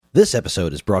This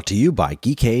episode is brought to you by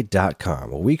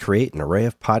Geekade.com, where we create an array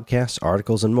of podcasts,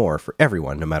 articles, and more for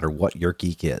everyone, no matter what your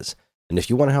geek is. And if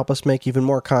you want to help us make even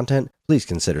more content, please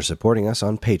consider supporting us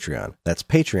on Patreon. That's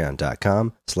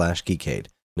patreon.com/Geekade.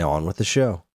 Now on with the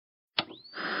show.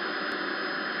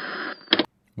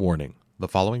 Warning. The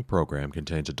following program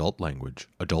contains adult language,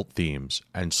 adult themes,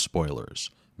 and spoilers.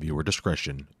 Viewer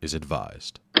discretion is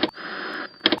advised.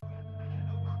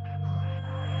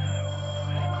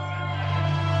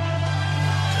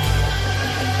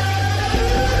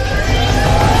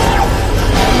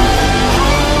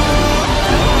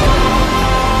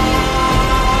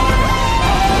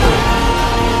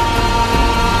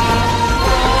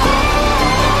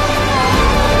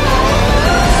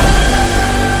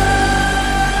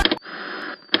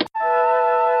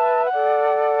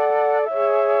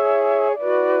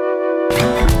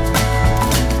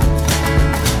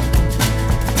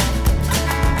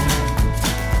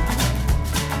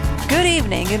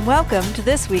 And welcome to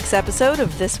this week's episode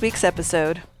of This Week's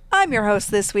Episode. I'm your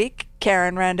host this week,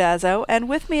 Karen Randazzo, and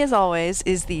with me as always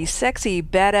is the sexy,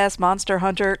 badass monster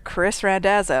hunter, Chris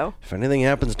Randazzo. If anything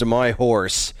happens to my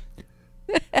horse...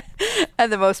 And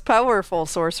the most powerful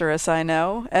sorceress I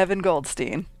know, Evan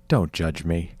Goldstein. Don't judge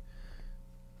me.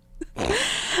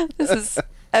 This is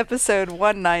episode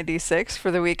 196 for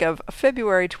the week of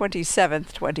February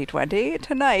 27th, 2020.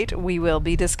 Tonight, we will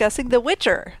be discussing The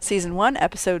Witcher, Season 1,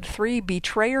 Episode 3,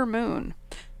 Betrayer Moon.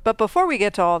 But before we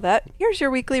get to all that, here's your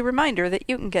weekly reminder that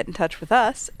you can get in touch with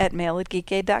us at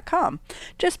mail@geekade.com.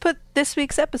 Just put this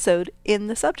week's episode in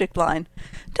the subject line.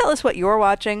 Tell us what you're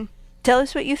watching. Tell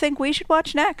us what you think we should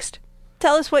watch next.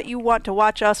 Tell us what you want to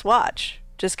watch us watch.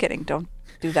 Just kidding. Don't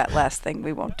do that last thing.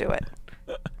 We won't do it.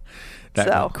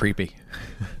 That creepy.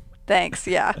 Thanks,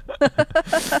 yeah.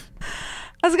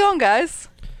 How's it going, guys?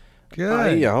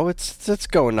 Good. It's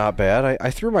going not bad. I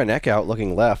threw my neck out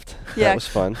looking left. Yeah, that was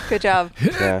fun. Good job.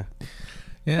 Yeah.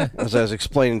 Yeah. As I was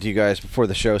explaining to you guys before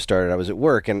the show started, I was at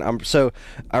work, and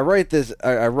I write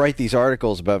these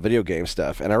articles about video game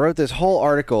stuff, and I wrote this whole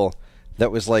article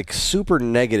that was like super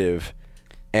negative,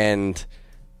 and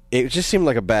it just seemed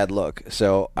like a bad look.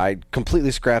 So I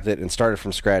completely scrapped it and started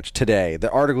from scratch today. The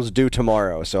article's due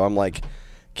tomorrow, so I'm like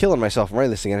killing myself from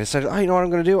writing this thing. And I decided, you know what I'm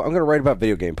going to do? I'm going to write about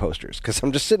video game posters, because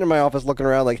I'm just sitting in my office looking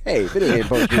around like, hey, video game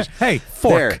posters. Hey,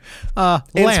 fork. There.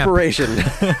 Inspiration.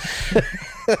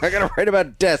 I got to write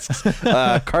about desks,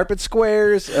 carpet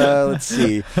squares, let's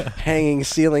see, hanging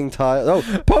ceiling tiles. Oh,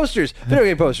 posters, video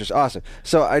game posters, awesome.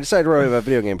 So I decided to write about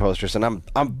video game posters, and I'm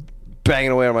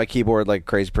banging away on my keyboard like a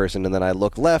crazy person, and then I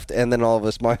look left, and then all of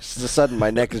a sudden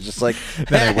my neck is just like,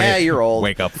 you're old.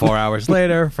 Wake up 4 hours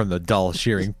later from the dull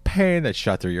shearing pain that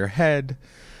shot through your head.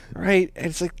 Right? And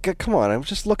it's like, come on, I'm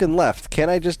just looking left. Can't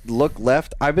I just look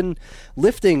left? I've been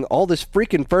lifting all this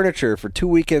freaking furniture for 2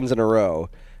 weekends in a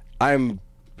row. I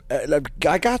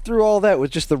got through all that with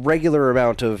just the regular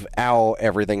amount of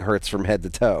everything hurts from head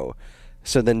to toe.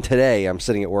 So then today I'm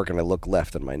sitting at work and I look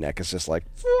left and my neck is just like,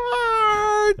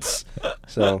 what?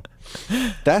 So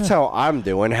that's how I'm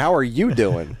doing. How are you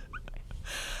doing?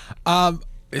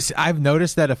 I've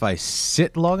noticed that if I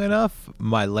sit long enough,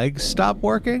 my legs stop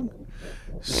working.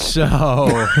 So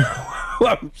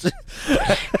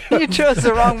you chose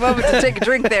the wrong moment to take a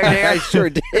drink there, dear. I sure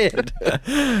did.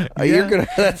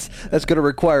 That's gonna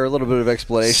require a little bit of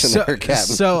explanation there,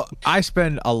 Captain. So I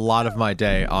spend a lot of my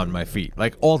day on my feet,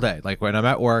 like all day. Like when I'm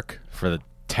at work for the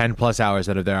 10 plus hours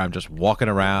that are there, I'm just walking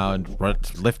around,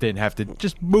 lifting, hefting,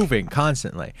 just moving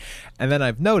constantly. And then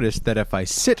I've noticed that if I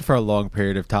sit for a long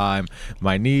period of time,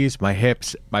 my knees, my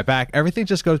hips, my back, everything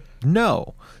just goes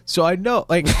no. So I know,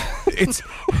 like, it's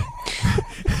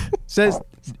says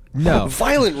no.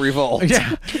 Violent revolt.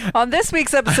 Yeah. On this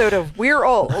week's episode of We're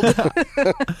Old.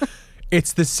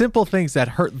 It's the simple things that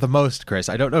hurt the most, Chris.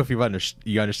 I don't know if you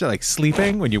understand, like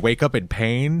sleeping when you wake up in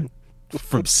pain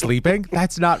from sleeping.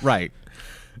 That's not right.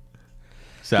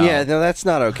 So. Yeah, no, that's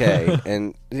not okay.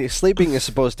 And sleeping is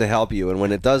supposed to help you, and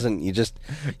when it doesn't, you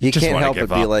can't help but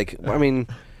be like, I mean,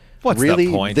 what's really?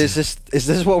 the point? Is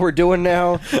this what we're doing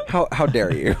now? How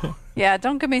dare you? Yeah,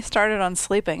 don't get me started on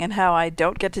sleeping and how I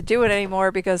don't get to do it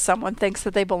anymore because someone thinks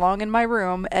that they belong in my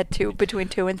room at between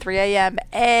 2 and 3 a.m.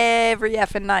 every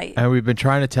effing night. And we've been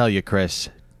trying to tell you, Chris,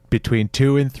 between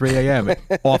 2 and 3 a.m.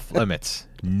 off limits.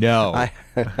 No.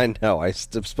 I know. I'm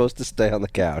supposed to stay on the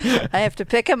couch. I have to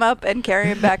pick him up and carry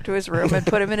him back to his room and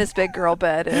put him in his big girl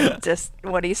bed. And just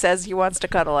when he says he wants to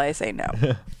cuddle, I say no.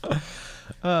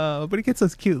 But he gets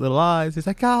those cute little eyes. He's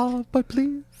like, oh, but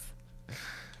please.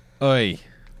 Oy.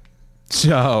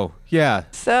 So, yeah.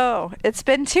 So, it's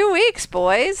been 2 weeks,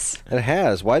 boys. It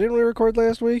has. Why didn't we record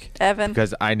last week? Evan.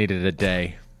 Because I needed a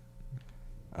day.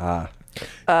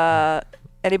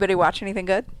 Anybody watch anything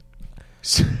good?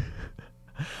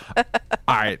 All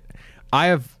right.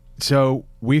 So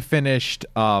we finished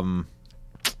The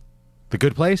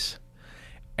Good Place.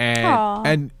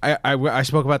 And I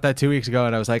spoke about that 2 weeks ago,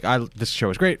 and I was like, this show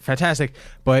was great, fantastic.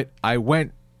 But I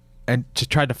went and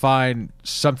tried to find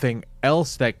something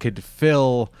else that could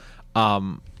fill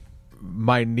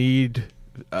my need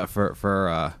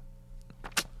for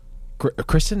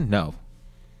Kristen? No.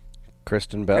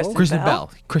 Kristen Bell? Kristen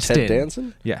Bell. Kristen. Ted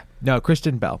Danson? Yeah. No,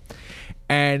 Kristen Bell.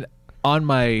 And on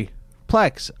my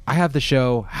Plex, I have the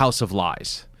show House of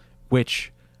Lies,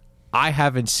 which I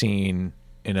haven't seen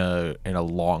in a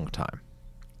long time.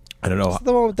 I don't know. Is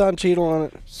the one with Don Cheadle on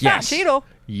it? Yes. Don Cheadle.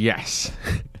 Yes.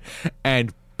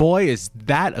 And boy, is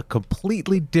that a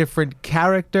completely different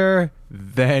character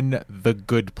than The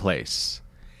Good Place.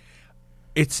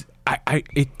 It's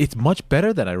much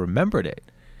better than I remembered it.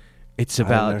 It's I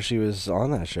didn't about know she was on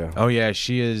that show. Oh yeah,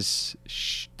 she is.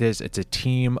 It's a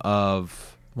team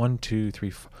of 1, 2,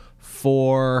 3,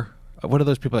 4. What are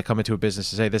those people that come into a business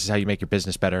to say this is how you make your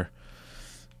business better?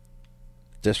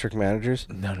 District managers?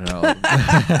 No. No,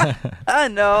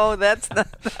 that's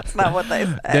not what they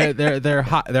say.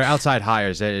 They're outside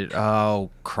hires.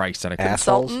 Oh Christ! And I couldn't-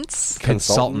 Consultants.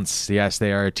 Consultants. Yes,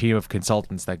 they are a team of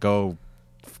consultants that go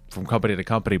from company to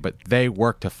company, but they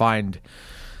work to find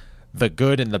the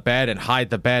good and the bad and hide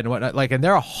the bad and whatnot. And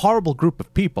they're a horrible group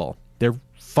of people. They're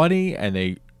funny and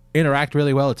they interact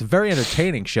really well. It's a very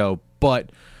entertaining show, but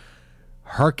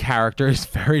her character is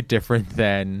very different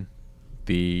than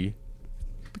the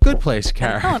Good Place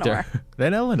character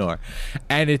than Eleanor.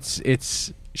 And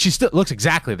she still looks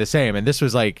exactly the same. And this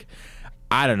was I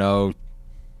don't know,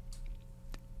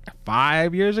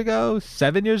 5 years ago,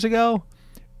 7 years ago.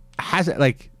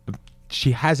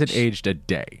 She hasn't aged a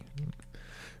day.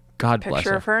 God bless her.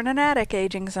 Picture of her in an attic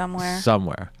aging somewhere.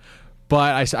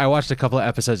 But I watched a couple of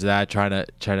episodes of that, trying to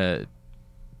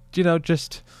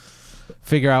just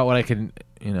figure out what I can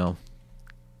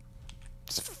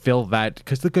fill that,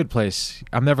 because The Good Place,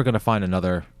 I'm never going to find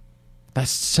another.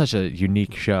 That's such a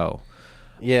unique show.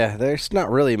 Yeah, there's not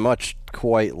really much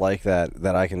quite like that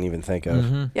I can even think of.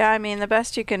 Mm-hmm. Yeah, I mean, the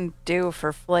best you can do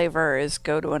for flavor is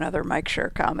go to another Mike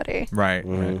Schur comedy. Right.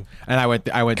 Mm-hmm. Right. And I went.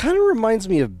 Kind of reminds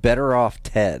me of Better Off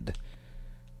Ted.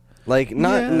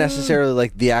 Not necessarily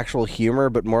the actual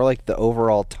humor, but more like the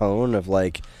overall tone of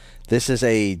this is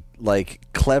a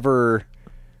clever,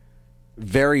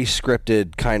 very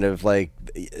scripted kind of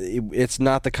it's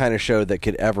not the kind of show that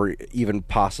could ever even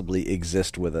possibly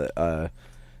exist with a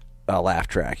laugh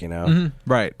track, Mm-hmm.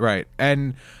 Right.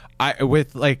 And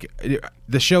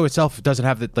the show itself doesn't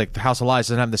have the House of Lies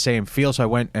doesn't have the same feel, so I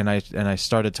went and I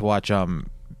started to watch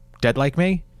Dead Like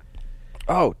Me.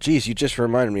 Oh, geez, you just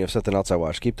reminded me of something else I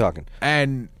watched. Keep talking.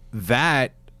 And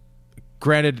that,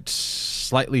 granted, it's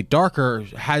slightly darker,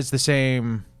 has the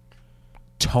same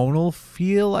tonal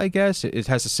feel, I guess. It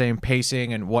has the same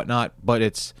pacing and whatnot, but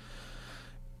it's...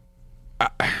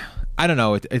 I don't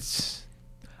know. It's...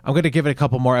 I'm going to give it a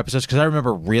couple more episodes, because I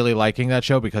remember really liking that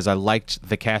show because I liked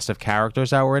the cast of characters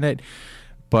that were in it.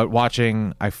 But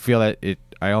watching, I feel that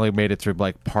I only made it through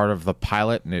part of the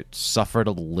pilot, and it suffered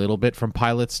a little bit from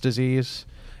pilot's disease,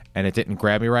 and it didn't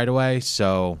grab me right away.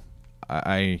 So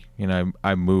I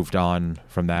moved on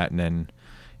from that, and then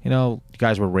you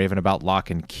guys were raving about Lock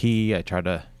and Key. I tried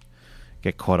to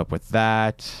get caught up with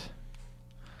that.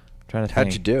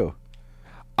 How'd you do?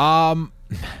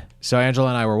 So Angela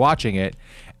and I were watching it,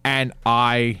 and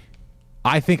I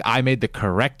think I made the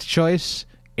correct choice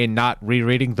in not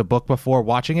rereading the book before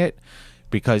watching it,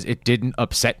 because it didn't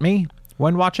upset me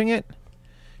when watching it.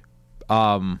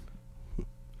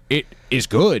 It is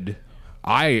good.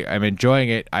 I am enjoying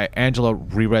it. Angela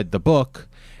reread the book,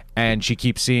 and she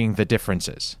keeps seeing the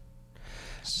differences.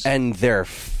 And they're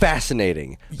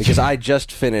fascinating, because I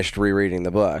just finished rereading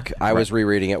the book. I was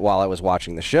rereading it while I was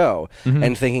watching the show,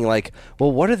 and thinking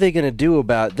well, what are they going to do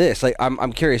about this?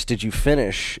 I'm curious, did you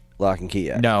finish Lock and Key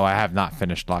yet? No, I have not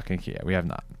finished Lock and Key yet. We have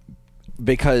not.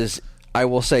 Because I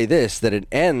will say this, that it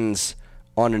ends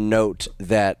on a note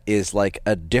that is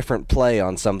a different play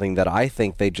on something that I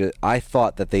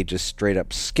thought that they just straight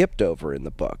up skipped over in the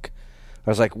book.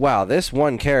 I was like, wow, this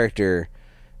one character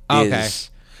is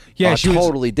a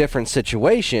totally different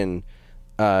situation.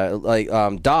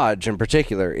 Dodge in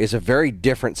particular is a very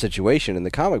different situation in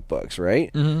the comic books,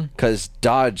 right? Because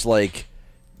Dodge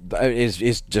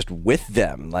is just with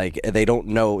them. They don't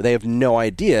know, they have no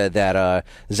idea that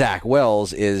Zach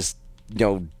Wells is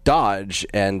Dodge,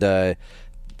 and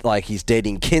he's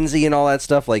dating Kinsey and all that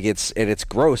stuff. It's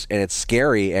gross and it's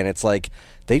scary, and it's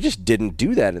they just didn't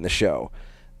do that in the show.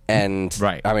 And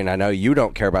Right. I mean, I know you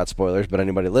don't care about spoilers, but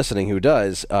anybody listening who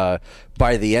does,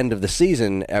 by the end of the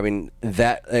season, I mean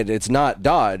that it's not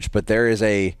Dodge, but there is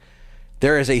a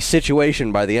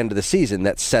situation by the end of the season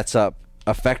that sets up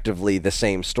effectively the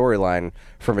same storyline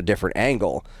from a different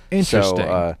angle.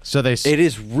 Interesting. So it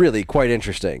is really quite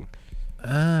interesting.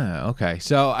 Okay.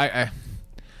 So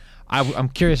I'm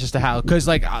curious as to how, because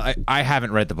like I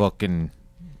haven't read the book in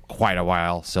quite a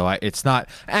while, so it's not,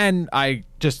 and I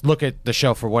just look at the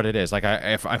show for what it is. Like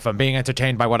if I'm being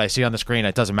entertained by what I see on the screen,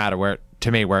 it doesn't matter where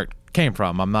it came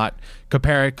from. I'm not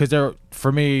comparing, because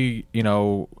for me,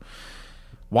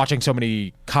 watching so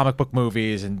many comic book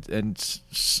movies and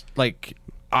like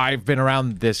I've been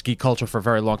around this geek culture for a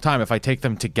very long time. If I take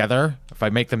them together, if I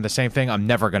make them the same thing, I'm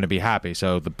never going to be happy.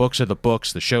 So the books are the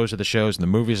books, the shows are the shows, and the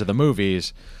movies are the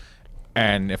movies.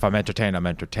 And if I'm entertained, I'm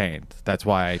entertained. That's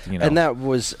why, And that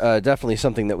was definitely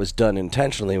something that was done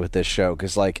intentionally with this show,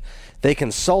 because like they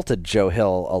consulted Joe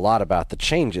Hill a lot about the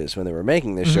changes when they were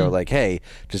making this show. Like, hey,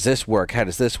 does this work? How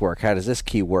does this work? How does this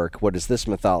key work? What is this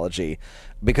mythology?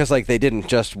 Because like they didn't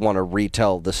just want to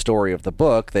retell the story of the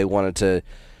book; they wanted to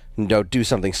do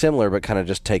something similar, but kind of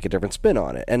just take a different spin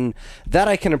on it. And that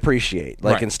I can appreciate.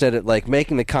 Like, instead of like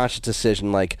making the conscious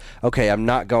decision, like, okay, I'm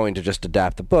not going to just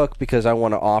adapt the book because I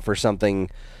want to offer something,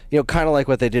 kind of like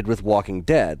what they did with Walking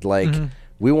Dead. Like,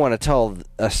 we want to tell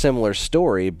a similar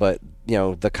story, but,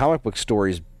 the comic book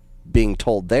story's being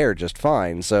told there just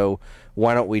fine. So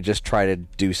why don't we just try to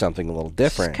do something a little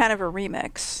different? It's kind of a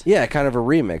remix. Yeah, kind of a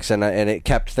remix. And it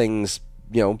kept things,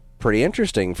 pretty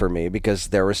interesting for me, because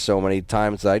there were so many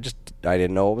times that I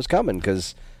didn't know what was coming,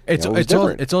 because it's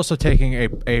also taking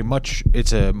a much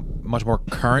more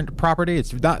current property.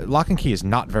 It's not, Lock and Key is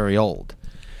not very old.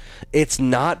 It's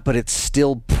not, but it's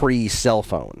still pre-cell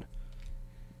phone.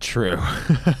 True.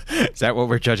 Is that what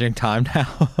we're judging time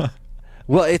now?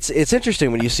 Well, it's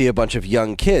interesting when you see a bunch of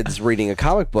young kids reading a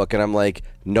comic book, and I'm like,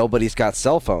 nobody's got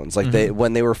cell phones. Like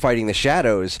when they were fighting the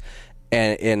shadows,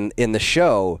 and in the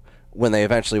show, when they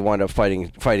eventually wound up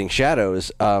fighting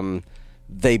shadows,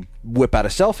 they whip out a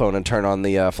cell phone and turn on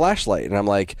the flashlight, and I'm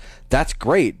like, that's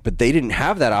great, but they didn't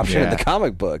have that option in the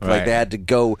comic book. Like they had to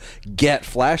go get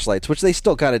flashlights, which they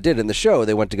still kind of did in the show.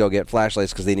 They went to go get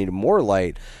flashlights because they needed more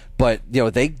light, but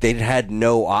they had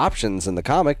no options in the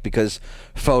comic because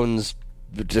phones,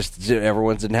 just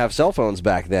everyone didn't have cell phones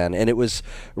back then, and it was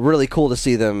really cool to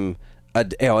see them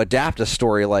adapt a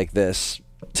story like this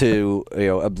to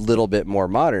a little bit more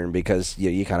modern, because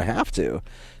you kind of have to.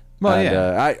 Well, and,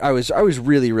 I was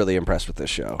really, really impressed with this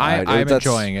show. I'm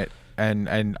enjoying it,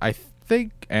 and I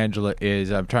think Angela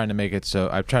is. I'm trying to make it so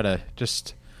I try to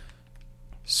just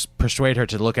persuade her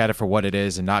to look at it for what it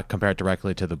is and not compare it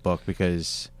directly to the book,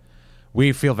 because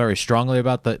we feel very strongly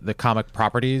about the comic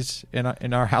properties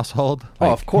in our household.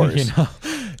 Like, of course.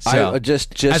 So, I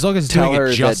just as long as it's tell doing her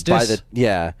it justice.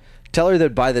 Tell her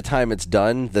that by the time it's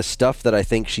done, the stuff that I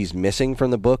think she's missing from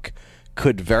the book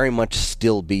could very much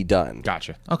still be done.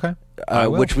 Gotcha. Okay.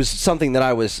 Which was something that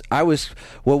I was.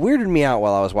 What weirded me out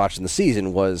while I was watching the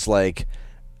season was like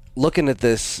looking at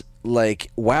this,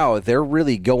 like, wow, they're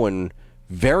really going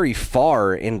very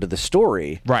far into the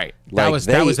story. Right. Like,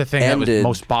 that was the thing that was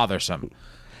most bothersome.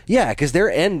 Yeah, because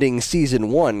they're ending season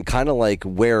 1 kind of like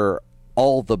where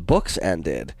all the books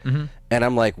ended, and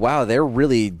I'm like, wow, they're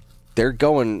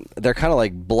kind of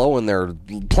like blowing their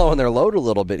load a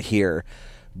little bit here.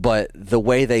 But the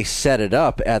way they set it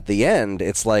up at the end,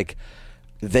 it's like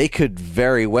they could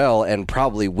very well and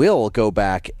probably will go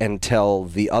back and tell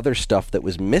the other stuff that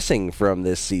was missing from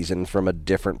this season from a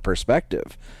different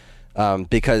perspective.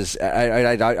 Because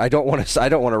I don't want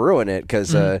to ruin it,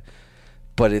 because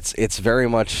but it's very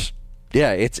much,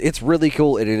 it's really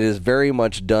cool, and it is very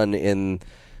much done in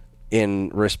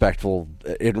respect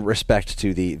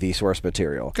to the source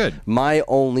material. Good. My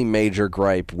only major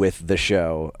gripe with the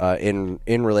show, in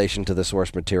relation to the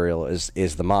source material,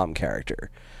 is the mom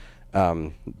character,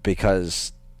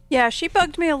 because Yeah, she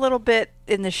bugged me a little bit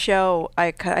in the show.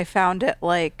 I found it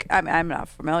like, I'm not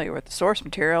familiar with the source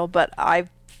material, but I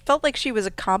felt like she was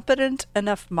a competent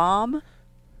enough mom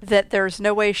that there's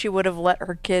no way she would have let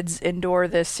her kids endure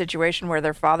this situation where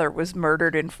their father was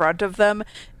murdered in front of them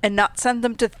and not send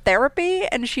them to therapy,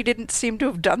 and she didn't seem to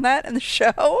have done that in the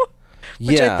show,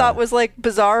 which I thought was like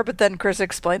bizarre. But then Chris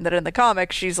explained that in the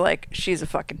comic she's a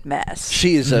fucking mess.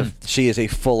 She is a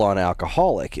full-on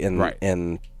alcoholic in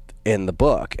the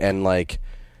book, and like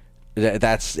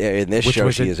that's in this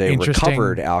show she is a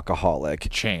recovered alcoholic.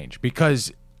 Change,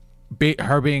 because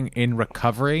her being in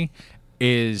recovery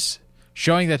is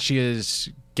showing that she is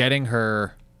getting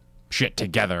her shit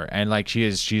together, and like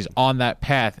she's on that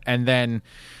path. And then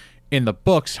in the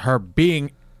books, her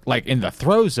being like in the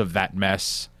throes of that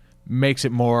mess makes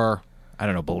it more, I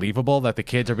don't know, believable that the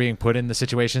kids are being put in the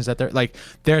situations that they're like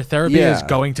their therapy is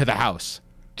going to the house.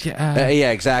 Yeah,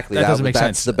 exactly. That doesn't make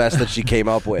that's sense. the best that she came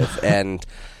up with, and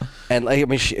like, I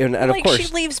mean, and of Like, course,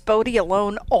 she leaves Bodhi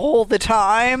alone all the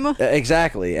time.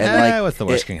 exactly. And like, what's the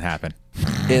worst can happen?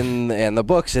 in the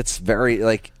books, it's very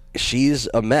like she's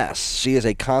a mess. She is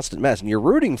a constant mess, and you're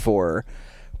rooting for her,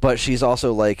 but she's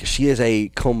also like she is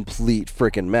a complete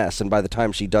freaking mess. And by the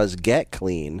time she does get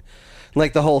clean,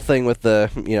 like the whole thing with the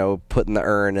putting the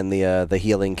urn in the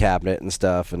healing cabinet and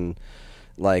stuff, and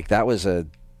like that was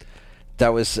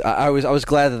I was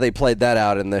glad that they played that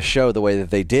out in the show the way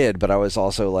that they did, but I was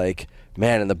also like,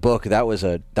 man, in the book that was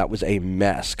a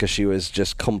mess because she was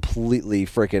just completely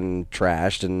freaking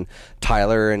trashed, and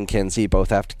Tyler and Kinsey both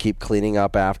have to keep cleaning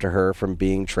up after her from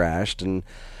being trashed,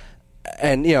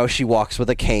 and she walks with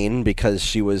a cane because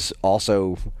she was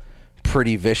also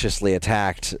pretty viciously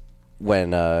attacked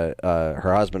when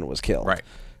her husband was killed. Right.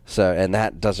 So, and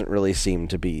that doesn't really seem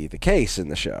to be the case in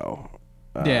the show.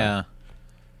 Yeah.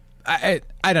 I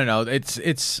don't know.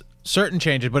 It's certain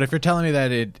changes, but if you're telling me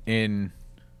that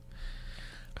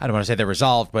I don't want to say they're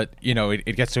resolved, but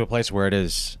it gets to a place where it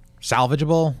is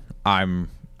salvageable,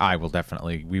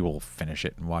 we will finish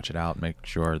it and watch it out and make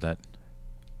sure that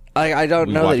I don't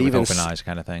we know watch that it with even open eyes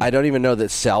kind of thing. I don't even know that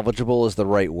salvageable is the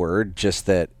right word, just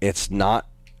that it's not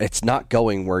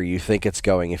going where you think it's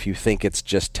going. If you think it's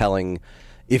just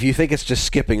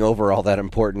skipping over all that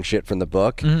important shit from the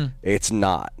book, it's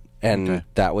not. And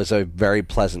that was a very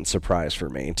pleasant surprise for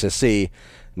me to see.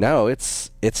 No, it's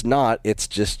not. It's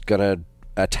just going to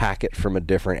attack it from a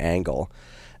different angle.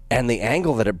 And the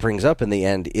angle that it brings up in the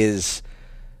end is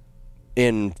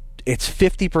it's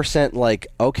 50% like,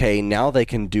 okay, now they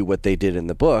can do what they did in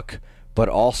the book, but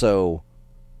also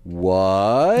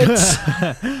what?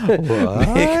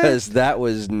 Because that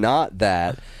was not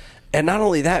that. And not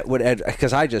only that,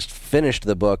 because I just finished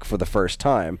the book for the first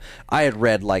time. I had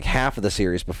read like half of the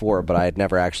series before, but I had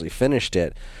never actually finished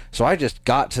it. So I just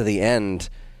got to the end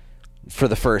for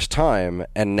the first time,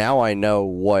 and now I know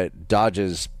what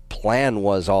Dodge's plan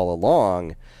was all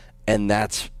along, and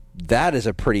that is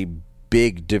a pretty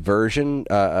big diversion.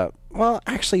 Well,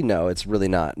 actually, no, it's really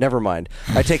not. Never mind.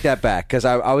 I take that back, because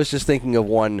I was just thinking of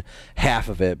one half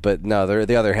of it, but no,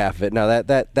 the other half of it. No,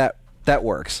 that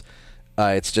works.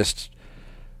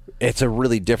 It's a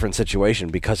really different situation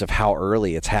because of how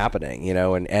early it's happening,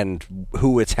 and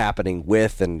who it's happening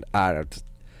with, and I don't know,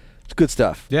 it's good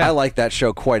stuff. Yeah. I like that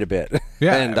show quite a bit.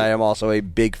 Yeah. And I am also a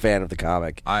big fan of the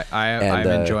comic. I'm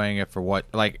enjoying it for what,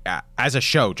 like, as a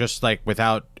show, just like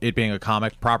without it being a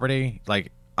comic property,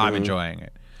 like I'm enjoying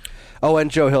it. Oh,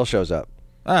 and Joe Hill shows up.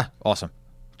 Awesome.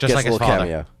 Just Gets like a his little father.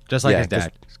 cameo. Just like Yeah, his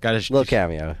dad. He's got his Little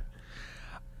cameo.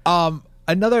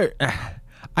 Another,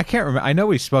 I can't remember. I know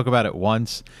we spoke about it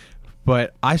once,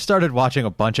 but I started watching a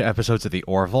bunch of episodes of The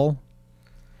Orville.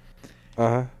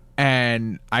 Uh-huh.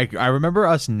 And I remember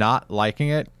us not liking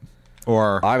it,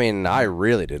 or I mean, I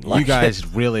really didn't like it. you guys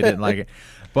really didn't like it.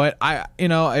 But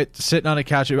it's sitting on a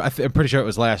couch. I'm pretty sure it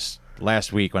was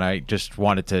last week when I just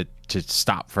wanted to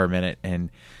stop for a minute,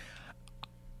 and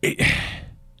the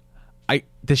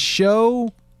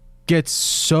show gets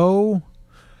so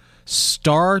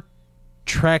Star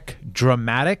Trek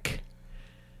dramatic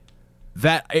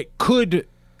that it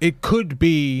could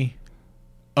be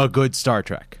a good Star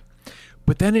Trek,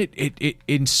 but then it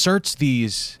inserts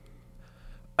these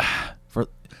for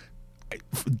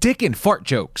dick and fart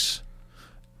jokes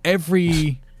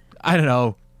every, I don't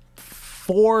know,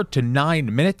 4 to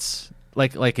 9 minutes,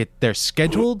 they're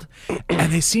scheduled,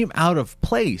 and they seem out of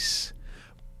place.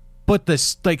 But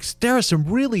there are some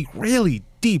really, really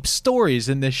deep stories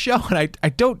in this show, and I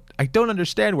don't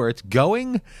understand where it's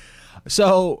going.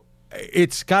 So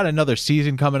it's got another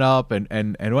season coming up,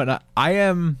 and whatnot. I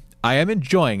am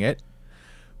enjoying it,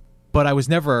 but I was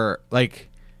never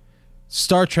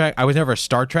Star Trek. I was never a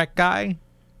Star Trek guy,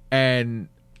 and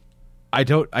I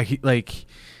don't feel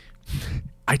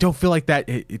like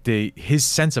that. His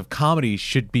sense of comedy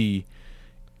should be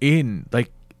in like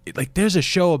there's a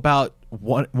show about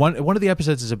one of the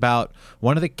episodes is about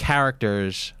one of the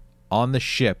characters on the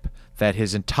ship that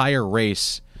his entire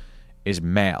race is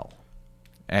male,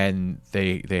 and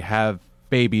they have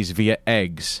babies via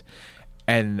eggs,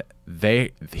 and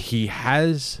he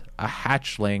has a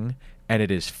hatchling, and it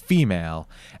is female,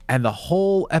 and the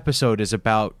whole episode is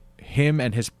about him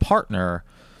and his partner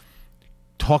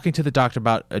talking to the doctor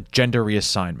about a gender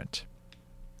reassignment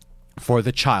for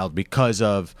the child because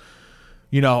of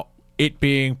it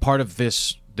being part of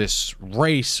this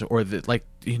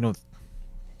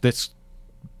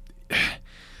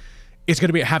is going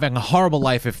to be having a horrible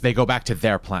life if they go back to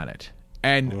their planet.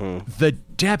 And the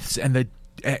depths and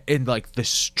like the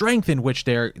strength in which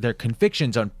their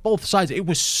convictions on both sides, it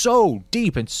was so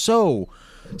deep and so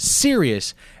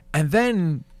serious. And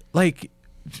then like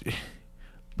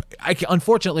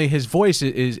unfortunately his voice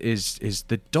is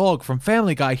the dog from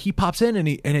Family Guy. He pops in and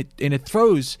it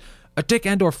throws a dick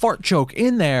and or fart joke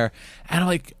in there, and I'm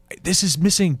like, this is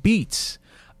missing beats.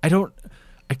 I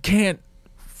can't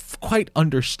quite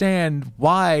understand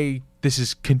why this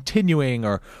is continuing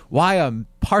or why I'm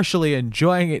partially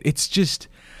enjoying it. It's just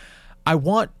I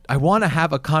want to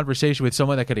have a conversation with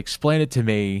someone that could explain it to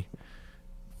me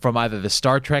from either the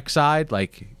Star Trek side.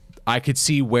 Like, I could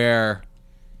see where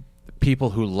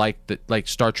people who like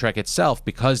Star Trek itself,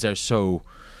 because they're so,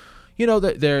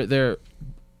 their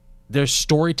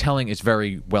storytelling is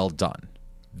very well done.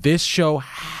 This show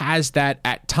has that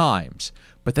at times,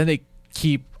 but then they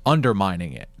keep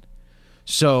undermining it.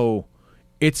 So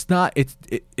it's not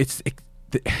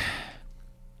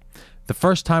the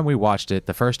first time we watched it,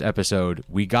 the first episode,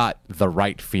 we got the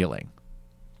right feeling.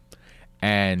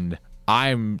 And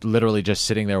I'm literally just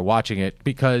sitting there watching it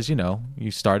because,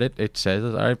 you start it, it says,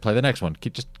 all right, play the next one.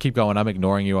 Keep going. I'm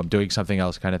ignoring you. I'm doing something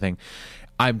else kind of thing.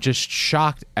 I'm just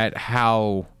shocked at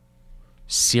how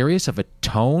serious of a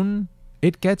tone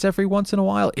it gets every once in a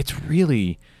while. It's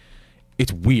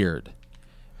weird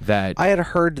that I had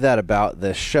heard that about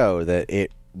this show, that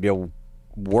it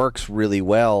works really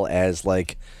well as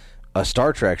like a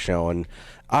Star Trek show, and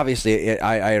obviously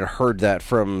I had heard that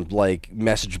from like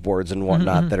message boards and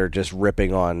whatnot that are just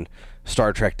ripping on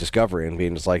Star Trek Discovery and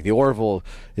being just like, the Orville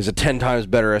is a 10 times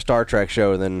better a Star Trek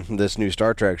show than this new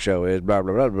Star Trek show is, blah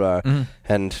blah blah blah.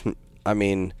 And I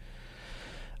mean,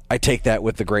 I take that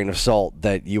with the grain of salt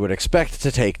that you would expect to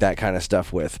take that kind of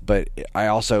stuff with, but I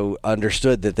also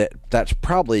understood that's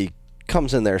probably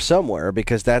comes in there somewhere,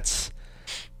 because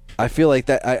I feel like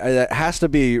that has to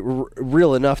be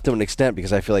real enough to an extent,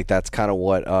 because I feel like that's kind of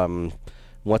what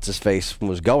what's his face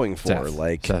was going for.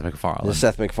 Seth MacFarlane.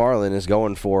 Seth MacFarlane is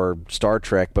going for Star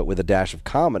Trek, but with a dash of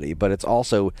comedy. But it's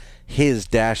also his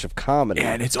dash of comedy,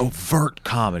 and it's overt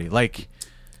comedy. Like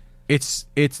it's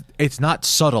not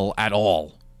subtle at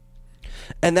all.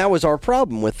 And that was our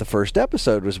problem with the first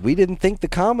episode, was we didn't think the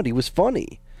comedy was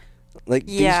funny. Like,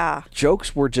 these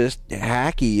jokes were just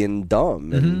hacky and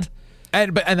dumb, and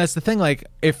that's the thing. Like,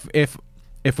 if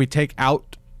we take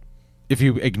out, if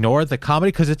you ignore the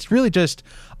comedy, because it's really just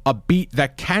a beat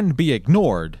that can be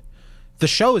ignored, the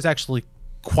show is actually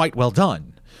quite well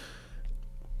done.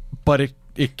 But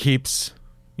it keeps,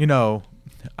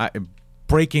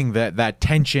 breaking that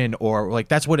tension, or like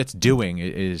that's what it's doing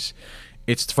is.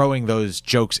 It's throwing those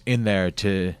jokes in there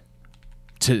to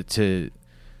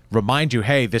remind you,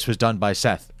 hey, this was done by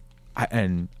Seth,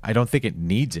 and I don't think it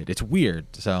needs it. It's weird.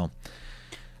 So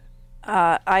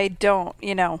I don't,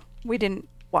 we didn't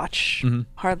watch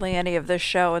hardly any of this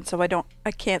show, and so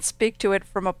I can't speak to it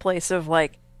from a place of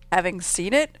like having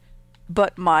seen it.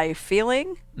 But my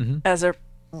feeling as a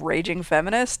raging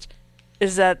feminist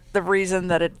is that the reason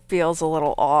that it feels a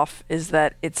little off is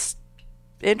that it's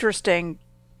interesting,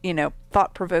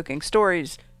 thought-provoking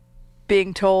stories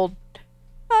being told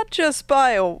not just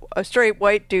by a straight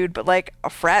white dude, but like a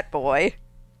frat boy.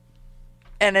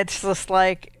 And it's just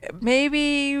like,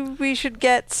 maybe we should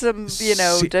get some,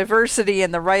 diversity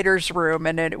in the writer's room,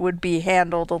 and it would be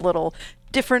handled a little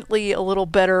differently, a little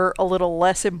better, a little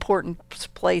less important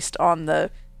placed on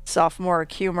the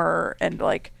sophomoric humor, and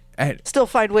like still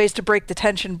find ways to break the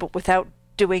tension, but without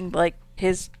doing like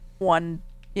his one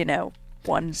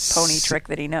pony trick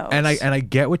that he knows. And I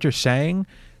get what you're saying.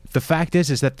 The fact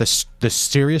is that the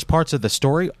serious parts of the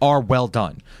story are well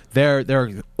done.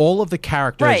 They're all of the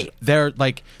characters. Right.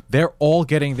 They're all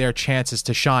getting their chances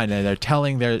to shine, and they're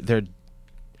telling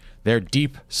their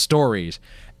deep stories.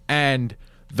 And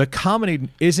the comedy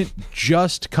isn't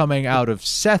just coming out of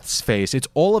Seth's face. It's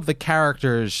all of the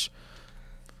characters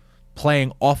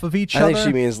playing off of each other. I think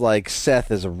she means like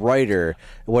Seth as a writer.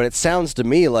 What it sounds to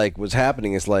me like was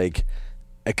happening is like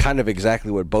kind of exactly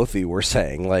what both of you were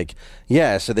saying. Like,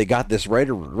 yeah, so they got this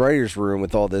writer's room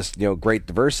with all this, great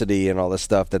diversity and all this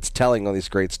stuff that's telling all these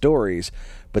great stories.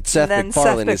 But Seth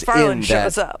MacFarlane is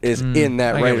in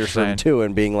that writer's room too,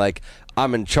 and being like,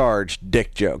 I'm in charge,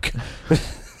 dick joke.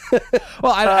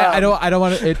 Well, I don't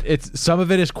want to. It's some of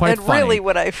it is quite and funny. Really,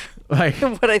 what I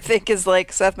think is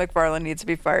like Seth MacFarlane needs to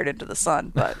be fired into the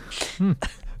sun, but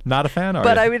not a fan.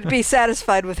 But I would be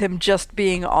satisfied with him just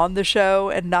being on the show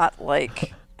and not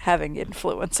like having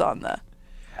influence on the.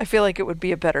 I feel like it would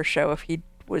be a better show if he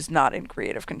was not in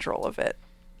creative control of it.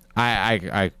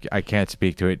 I can't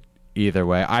speak to it either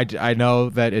way. I know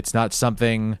that it's not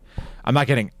something. I'm not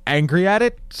getting angry at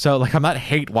it, so like I'm not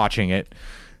hate watching it.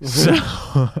 So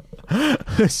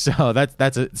so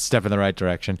that's a step in the right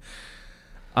direction.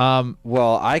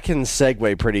 Well, I can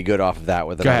segue pretty good off of that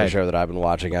with another ahead. show that I've been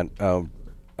watching. I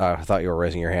thought you were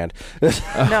raising your hand.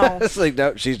 No. It's like,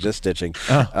 no, she's just stitching.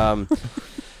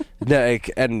 No,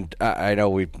 and I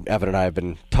know Evan and I have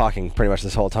been talking pretty much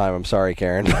this whole time. I'm sorry,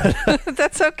 Karen.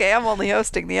 That's okay. I'm only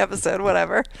hosting the episode.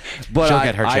 Whatever. But She'll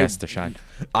get her chance to shine.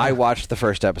 I watched the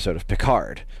first episode of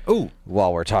Picard. Ooh.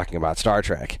 While we're talking about Star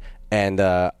Trek. And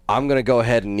I'm going to go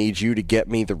ahead and need you to get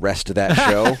me the rest of that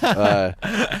show. A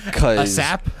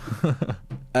sap?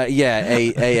 Yeah,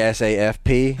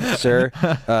 ASAFP, sir.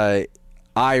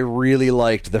 I really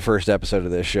liked the first episode of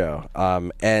this show.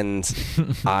 And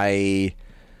I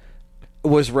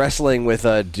was wrestling with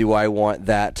do I want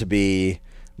that to be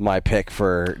my pick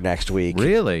for next week?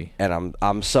 Really? And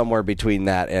I'm somewhere between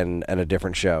that and a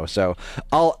different show. So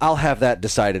I'll have that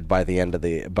decided by the end of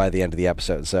the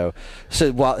episode. So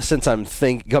since I'm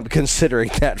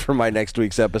considering that for my next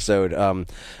week's episode,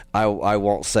 I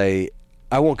won't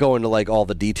go into like all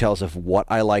the details of what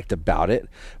I liked about it,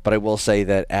 but I will say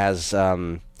that as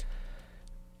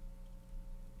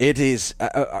it is.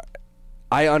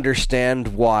 I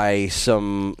understand why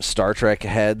some Star Trek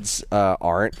heads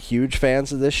aren't huge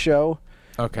fans of this show.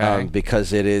 Okay.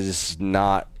 Because it is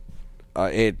not.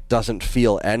 It doesn't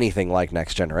feel anything like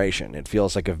Next Generation. It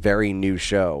feels like a very new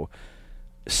show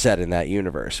set in that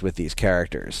universe with these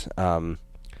characters.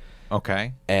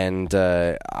 Okay. And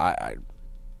it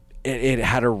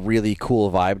had a really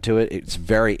cool vibe to it. It's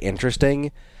very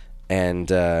interesting, and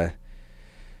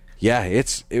yeah,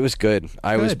 it was good.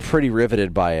 I was pretty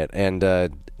riveted by it, and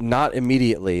not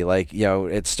immediately. Like,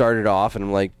 it started off, and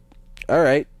I'm like, all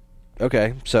right,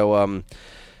 okay. So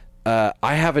I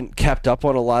haven't kept up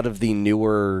on a lot of the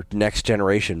newer Next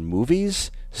Generation movies,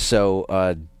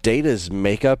 so Data's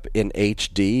makeup in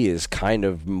HD is kind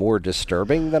of more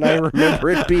disturbing than I remember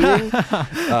it being.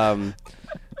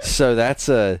 So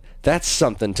that's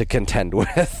something to contend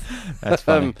with. That's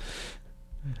funny.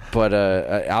 But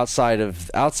outside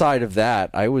of that,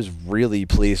 I was really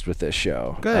pleased with this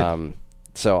show. Good.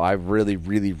 So I really,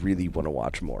 really, really want to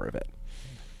watch more of it.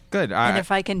 Good. And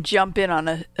if I can jump in on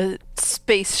a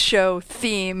space show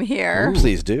theme here.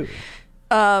 Please do.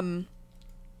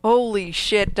 Holy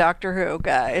shit, Doctor Who,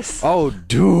 guys. Oh,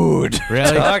 dude.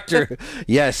 Really? Doctor.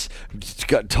 Yes.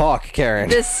 Talk, Karen.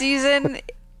 This season,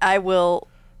 I will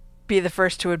be the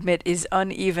first to admit, is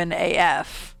uneven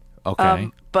AF. Okay.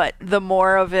 But the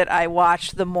more of it I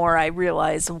watch, the more I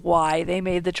realize why they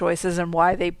made the choices and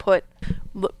why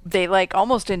they like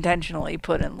almost intentionally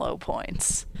put in low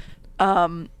points.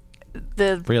 Really?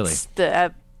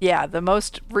 The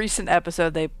most recent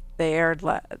episode they aired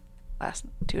last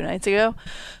 2 nights ago.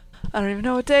 I don't even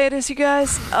know what day it is, you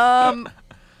guys. The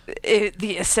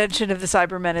Ascension of the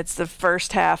Cybermen. It's the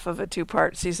first half of a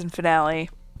 2-part season finale.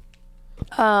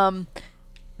 The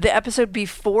episode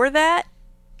before that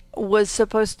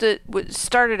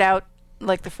started out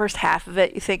like the first half of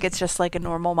it. You think it's just like a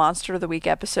normal Monster of the Week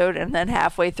episode, and then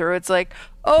halfway through it's like,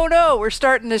 oh no, we're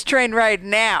starting this train right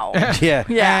now. Yeah.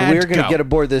 Yeah. We're going to Go. get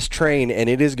aboard this train, and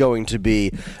it is going to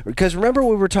be... Because remember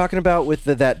what we were talking about with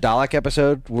that Dalek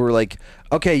episode? We were like,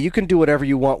 okay, you can do whatever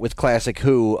you want with classic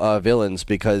Who villains,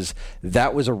 because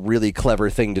that was a really clever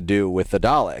thing to do with the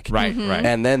Dalek. Right, right.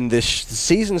 And then this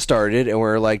season started, and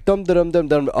we're like, dum dum dum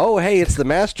dum. Oh, hey, it's the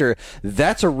Master.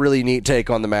 That's a really neat take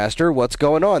on the Master. What's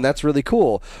going on? That's really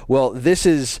cool. Well, this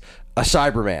is a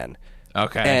Cyberman.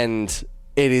 Okay. And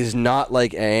it is not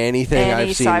like anything Any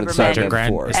I've seen with Cyberman Cyberman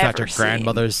before. It's not ever your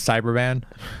grandmother's Cyberman?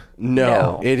 No,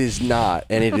 No. it is not,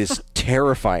 and it is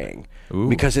terrifying. Ooh.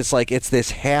 Because it's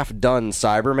this half-done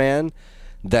Cyberman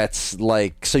that's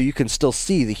like, so you can still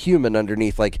see the human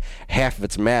underneath like half of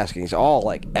its mask, and he's all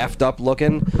like effed up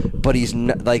looking, but he's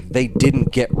not, like, they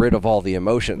didn't get rid of all the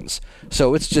emotions,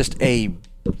 so it's just a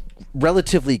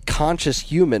relatively conscious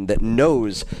human that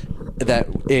knows that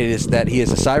he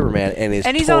is a Cyberman, and he's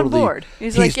totally, on board.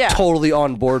 He's like, yeah. totally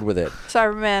on board with it.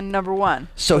 Cyberman number 1.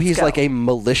 So Let's he's go. like a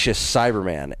malicious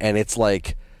Cyberman, and it's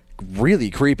like really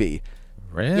creepy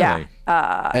Really? Yeah.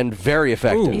 and very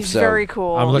effective. He's so, very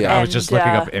cool. I was just And,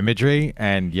 looking up imagery,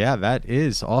 and yeah, that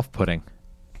is off-putting.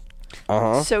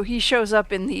 Uh-huh. So he shows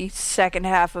up in the second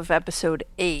half of episode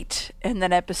 8, and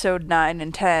then episode 9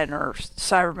 and 10 are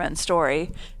Cybermen's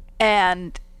story,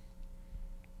 and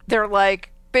they're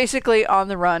like basically on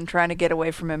the run, trying to get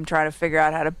away from him, trying to figure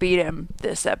out how to beat him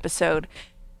this episode.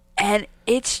 And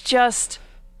it's just,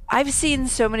 I've seen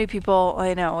so many people,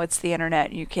 I know it's the internet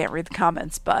and you can't read the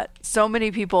comments, but so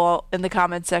many people in the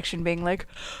comment section being like,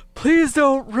 please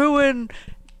don't ruin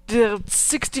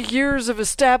 60 years of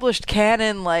established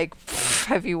canon. Like,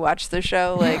 have you watched the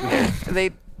show? Like,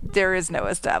 there is no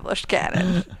established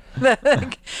canon. But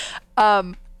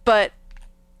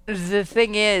the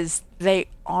thing is, they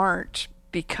aren't,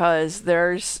 because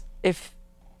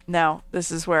now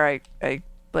this is where I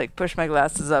like push my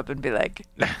glasses up and be like,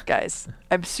 guys,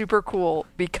 I'm super cool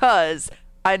because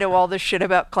I know all this shit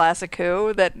about Classic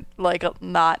Who that like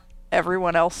not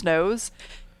everyone else knows.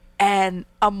 And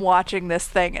I'm watching this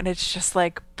thing and it's just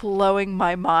like blowing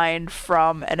my mind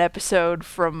from an episode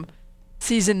from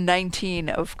season 19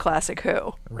 of Classic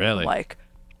Who. Really? I'm like,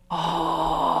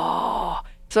 oh.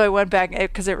 So I went back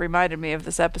because it reminded me of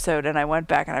this episode, and I went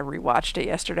back and I rewatched it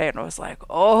yesterday, and I was like,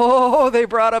 oh, they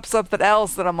brought up something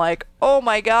else. And I'm like, oh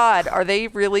my God, are they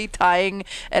really tying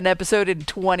an episode in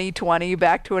 2020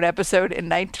 back to an episode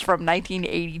from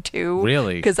 1982?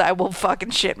 Really? Because I will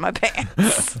fucking shit my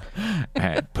pants.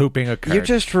 And pooping occurred. You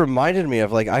just reminded me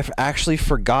of, like, I actually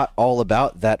forgot all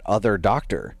about that other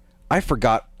doctor. I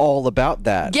forgot all about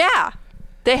that. Yeah.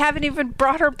 They haven't even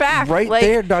brought her back. Right, like,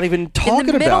 they're not even talking about that.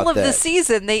 In the middle of the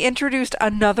season, they introduced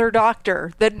another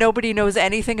doctor that nobody knows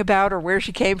anything about or where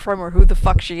she came from or who the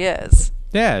fuck she is.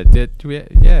 Yeah,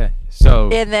 yeah.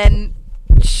 So, And then...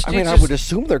 I mean, I would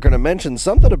assume they're going to mention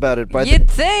something about it by You'd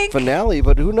the think. finale,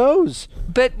 but who knows?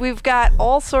 But we've got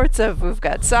all sorts of... We've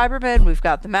got Cybermen, we've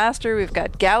got the Master, we've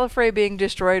got Gallifrey being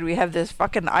destroyed, we have this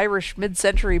fucking Irish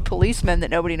mid-century policeman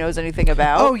that nobody knows anything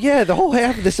about. Oh, yeah, the whole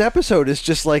half of this episode is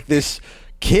just like this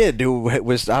kid who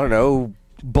was, I don't know,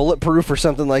 bulletproof or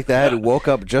something like that, who woke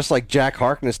up just like Jack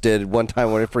Harkness did one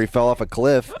time whenever he fell off a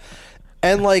cliff.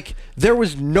 And, like, there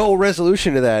was no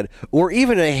resolution to that, or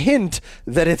even a hint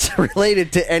that it's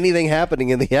related to anything happening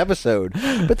in the episode.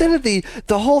 But then at the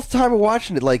whole time of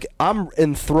watching it, like, I'm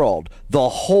enthralled the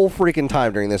whole freaking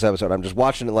time during this episode. I'm just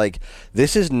watching it like,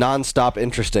 this is nonstop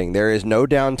interesting. There is no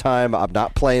downtime. I'm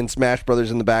not playing Smash Brothers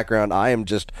in the background. I am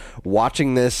just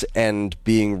watching this and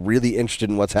being really interested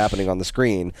in what's happening on the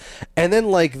screen. And then,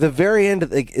 like, the very end,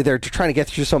 they're trying to get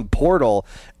through some portal,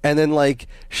 and then, like,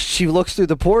 she looks through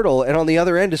the portal, and on the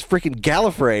other end is freaking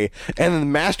Gallifrey, and then the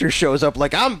Master shows up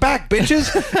like, I'm back,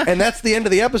 bitches! And that's the end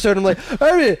of the episode. I'm like,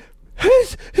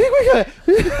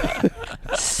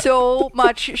 so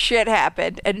much shit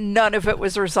happened, and none of it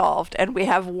was resolved, and we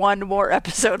have one more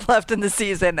episode left in the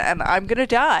season, and I'm gonna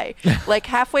die. Like,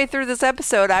 halfway through this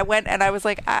episode, I went and I was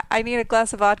like, I need a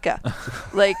glass of vodka.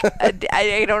 Like,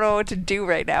 I don't know what to do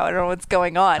right now. I don't know what's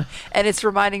going on. And it's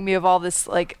reminding me of all this,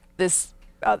 like, this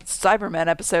Cybermen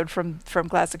episode from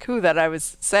Classic Who that I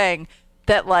was saying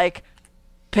that, like,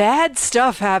 bad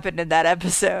stuff happened in that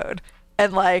episode,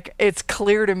 and, like, it's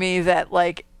clear to me that,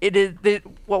 like,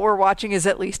 what we're watching is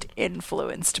at least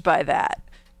influenced by that.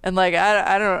 And, like,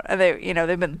 I don't know,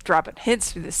 they've been dropping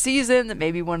hints through the season that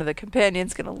maybe one of the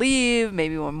companions gonna leave,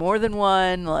 maybe more than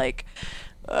one. Like,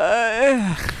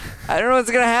 I don't know what's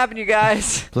gonna happen, you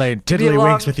guys. Playing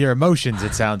tiddlywinks with your emotions,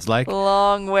 it sounds like.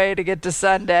 Long way to get to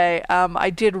Sunday. I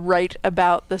did write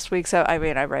about this week's. I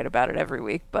mean, I write about it every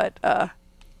week, but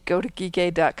go to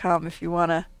geekade.com if you want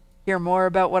to hear more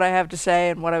about what I have to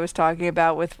say and what I was talking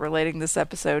about with relating this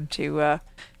episode to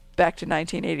back to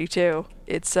 1982.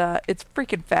 It's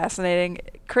freaking fascinating.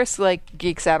 Chris, like,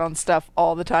 geeks out on stuff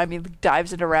all the time. He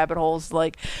dives into rabbit holes,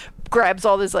 like, grabs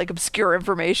all this, like, obscure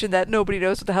information that nobody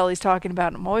knows what the hell he's talking about.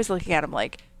 And I'm always looking at him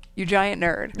like, you giant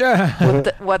nerd.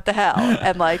 What the hell?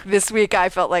 And, like, this week I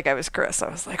felt like I was Chris. I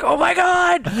was like, oh my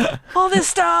God, all this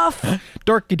stuff.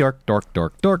 Dorky dork, dork,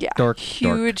 dork, dork, Yeah, dork.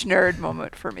 huge nerd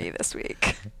moment for me this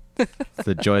week. It's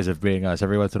the joys of being us.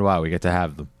 Every once in a while we get to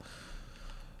have them.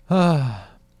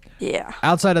 Yeah.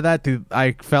 Outside of that, dude,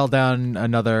 I fell down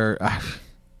another...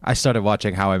 I started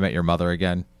watching How I Met Your Mother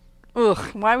again. Ugh,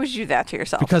 why would you do that to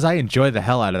yourself? Because I enjoy the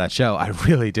hell out of that show. I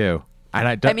really do. And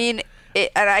I don't... I mean,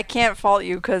 and I can't fault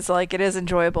you because, like, it is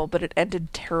enjoyable, but it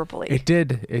ended terribly. It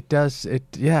did. It does.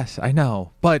 Yes, I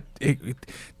know. But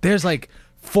there's like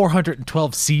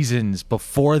 412 seasons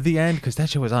before the end, because that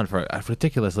show was on for a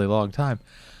ridiculously long time.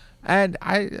 And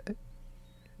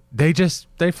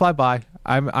they fly by.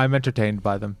 I'm entertained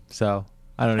by them. So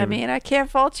I mean, I can't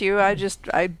fault you. I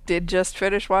did just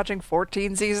finish watching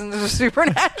 14 seasons of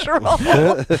Supernatural.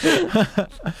 Of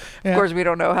course, we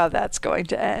don't know how that's going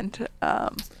to end.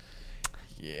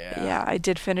 Yeah, I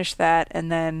did finish that,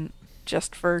 and then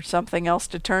just for something else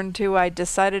to turn to, I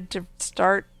decided to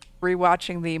start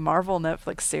rewatching the Marvel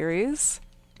Netflix series.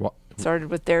 What?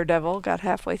 Started with Daredevil, got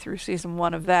halfway through season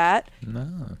 1 of that.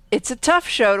 No. It's a tough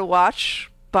show to watch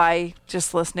by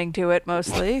just listening to it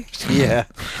mostly. Yeah.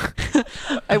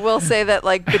 I will say that,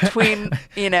 like, between,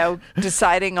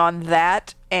 deciding on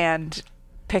that and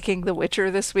picking The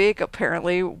Witcher this week.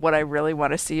 Apparently, what I really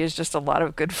want to see is just a lot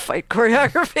of good fight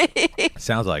choreography.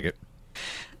 Sounds like it.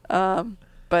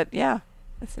 But yeah,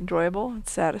 it's enjoyable.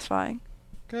 It's satisfying.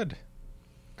 Good.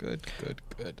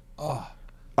 Oh,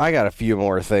 I got a few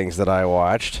more things that I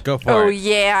watched. go for Oh, it.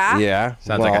 yeah? Yeah.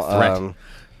 Sounds like a threat.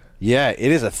 Yeah,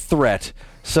 it is a threat.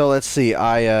 So let's see.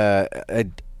 This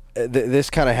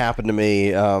kind of happened to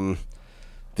me the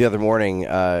other morning.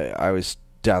 I was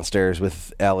downstairs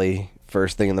with Ellie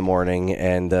first thing in the morning,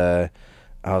 and I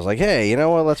was like, "Hey, you know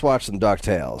what? Let's watch some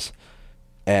DuckTales."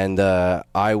 And the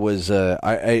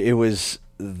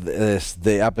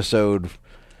episode.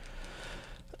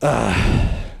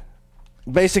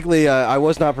 Basically, I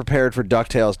was not prepared for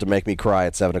DuckTales to make me cry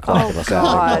at 7 o'clock on a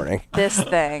Saturday morning. This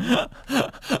thing.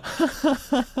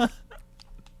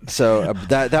 So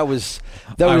that was.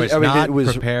 I was not it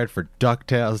was prepared for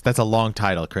DuckTales. That's a long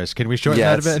title, Chris. Can we shorten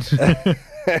Yeah, that a bit?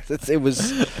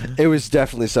 it was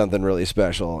definitely something really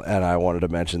special, and I wanted to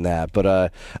mention that.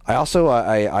 But I also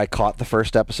I caught the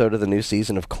first episode of the new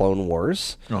season of Clone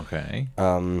Wars. Okay.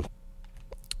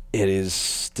 It is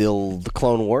still the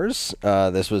Clone Wars.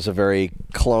 This was a very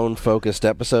clone-focused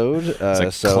episode. It's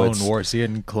like so Clone it's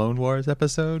Warsian Clone Wars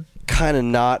episode. kind of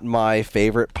not my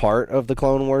favorite part of the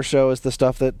Clone Wars show is the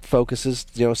stuff that focuses,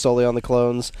 solely on the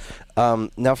clones.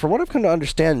 Now, from what I've come to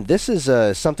understand, this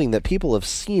is something that people have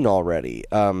seen already.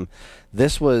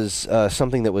 This was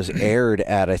something that was aired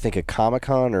at, I think, a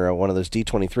Comic-Con or one of those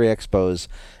D23 expos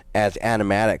as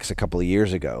animatics a couple of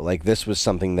years ago. Like, this was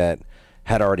something that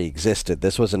had already existed.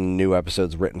 This wasn't new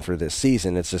episodes written for this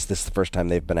season. It's just this is the first time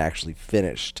they've been actually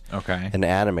finished and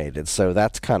animated. So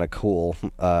that's kind of cool,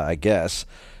 I guess,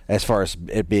 as far as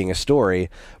it being a story.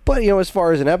 But, as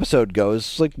far as an episode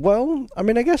goes, like, well, I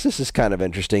mean, I guess this is kind of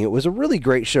interesting. It was a really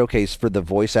great showcase for the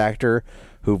voice actor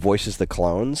who voices the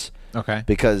clones. Okay.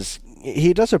 Because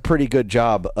he does a pretty good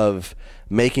job of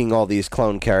making all these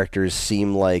clone characters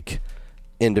seem like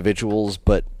individuals,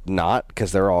 but not,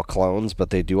 because they're all clones, but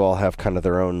they do all have kind of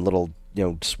their own little,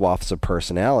 swaths of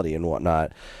personality and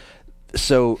whatnot.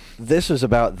 So this was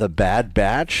about the Bad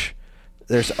Batch.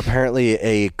 There's apparently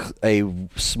a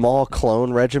small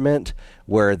clone regiment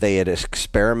where they had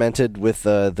experimented with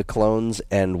the clones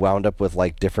and wound up with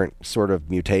like different sort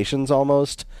of mutations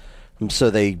almost.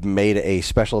 So they made a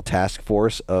special task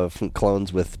force of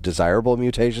clones with desirable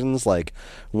mutations. Like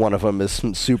one of them is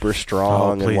super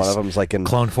strong, and one of them's like in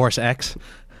Clone Force X.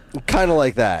 Kind of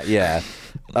like that, yeah.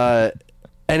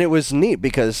 And it was neat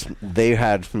because they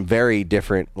had very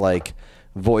different like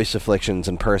voice afflictions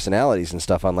and personalities and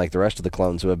stuff, unlike the rest of the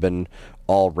clones who have been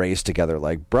all raised together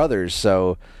like brothers.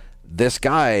 So this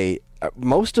guy,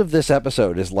 most of this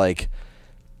episode is like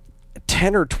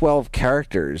 10 or 12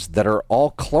 characters that are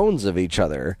all clones of each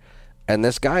other, and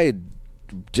this guy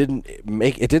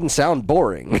didn't sound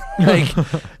boring. Like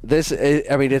this,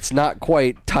 I mean, it's not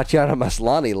quite Tatiana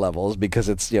Maslany levels because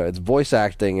it's it's voice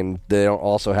acting, and they don't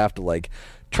also have to like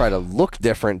try to look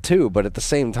different too. But at the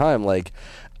same time, like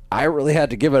I really had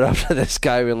to give it up to this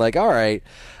guy, being like, all right,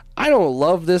 I don't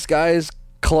love this guy's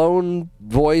clone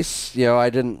voice. I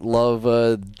didn't love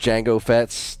Jango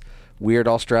Fett's weird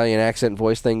Australian accent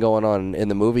voice thing going on in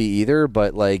the movie either,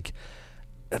 but like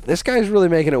this guy's really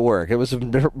making it work. It was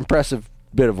an impressive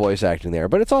bit of voice acting there,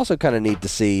 but it's also kind of neat to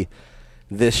see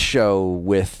this show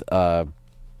with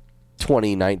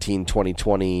 2019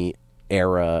 2020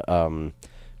 era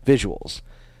visuals.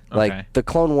 Like the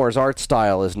Clone Wars art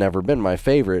style has never been my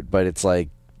favorite, but it's like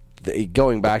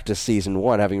going back to season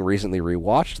 1, having recently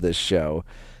rewatched this show,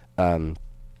 the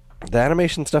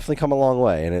animation's definitely come a long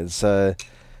way, and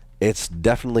it's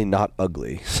definitely not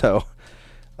ugly. So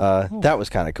that was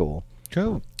kind of cool.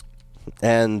 Cool.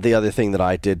 And the other thing that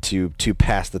I did to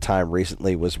pass the time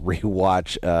recently was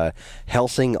rewatch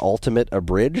Hellsing Ultimate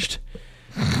Abridged.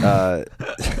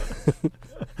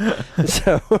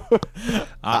 So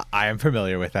I am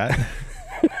familiar with that.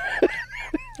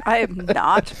 I am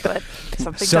not, but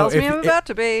something tells me I'm about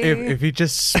to be. If you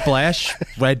just splash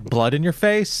red blood in your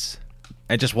face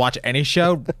and just watch any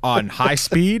show on high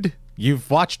speed,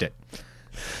 you've watched it.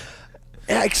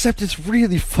 Yeah, except it's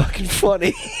really fucking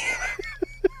funny.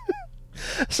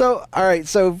 So, all right,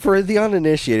 so for the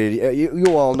uninitiated,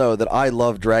 you all know that I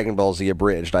love Dragon Ball Z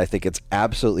Abridged. I think it's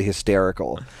absolutely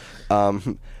hysterical.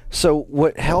 So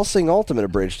what Hellsing Ultimate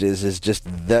Abridged is just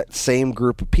that same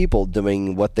group of people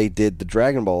doing what they did the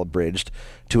Dragon Ball Abridged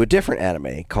to a different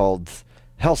anime called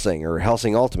Hellsing or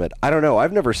Hellsing Ultimate. I don't know.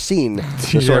 I've never seen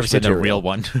the source material. The real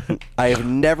one. I have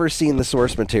never seen the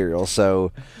source material,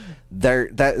 so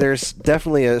there's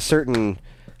definitely a certain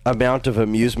amount of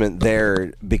amusement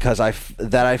there because I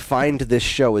find this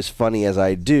show as funny as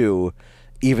I do,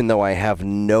 even though I have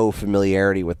no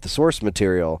familiarity with the source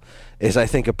material, is, I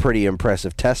think, a pretty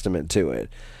impressive testament to it.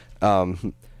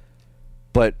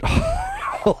 But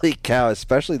holy cow,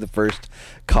 especially the first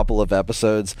couple of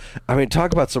episodes. I mean,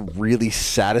 talk about some really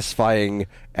satisfying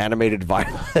animated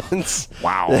violence.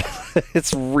 Wow.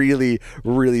 It's really,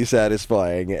 really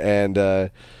satisfying. And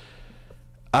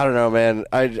I don't know, man.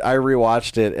 I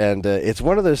rewatched it, and it's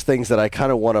one of those things that I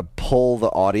kind of want to pull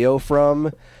the audio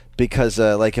from, because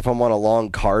like if I'm on a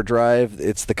long car drive,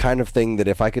 it's the kind of thing that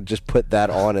if I could just put that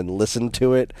on and listen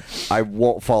to it, I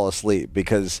won't fall asleep,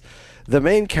 because the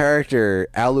main character,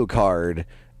 Alucard,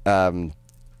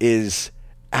 is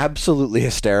absolutely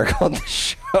hysterical on the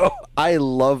show. I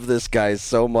love this guy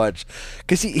so much,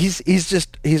 because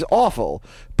he's awful,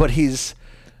 but he's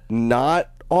not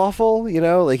awful, you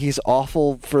know, like he's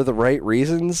awful for the right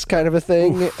reasons, kind of a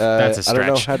thing. That's a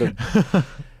stretch. I don't know how to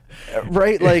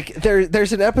right, like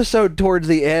there's an episode towards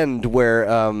the end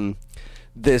where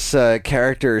this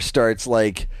character starts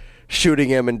like shooting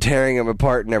him and tearing him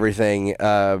apart and everything,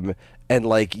 and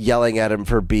like yelling at him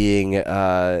for being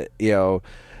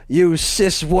you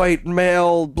cis white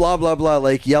male, blah blah blah,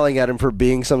 like yelling at him for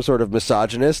being some sort of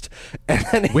misogynist, and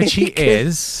then Which he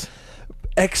is.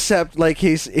 Except, like,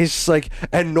 he's like,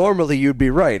 and normally you'd be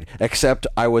right, except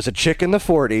I was a chick in the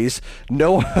 40s.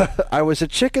 No, I was a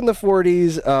chick in the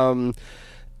 40s.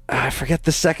 I forget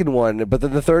the second one, but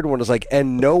then the third one is like,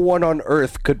 and no one on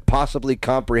earth could possibly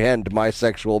comprehend my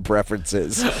sexual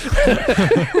preferences.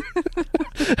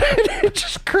 It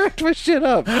just cracked my shit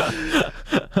up.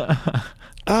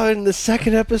 Oh, and the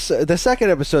second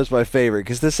episode's my favorite,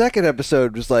 because the second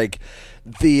episode was like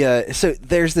so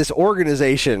there's this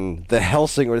organization, the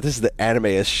Helsing, or this is the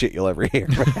anime-est shit you'll ever hear.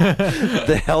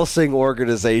 The Helsing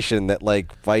organization that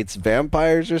like fights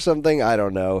vampires or something, I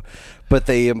don't know, but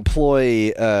they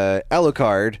employ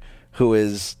Alucard, who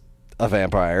is a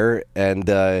vampire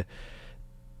and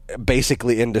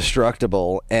basically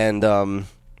indestructible, and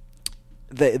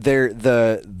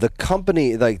the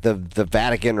company, like the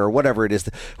Vatican or whatever it is,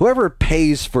 whoever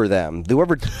pays for them,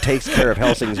 whoever takes care of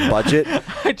Helsing's budget,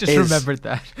 I just remembered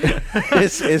that.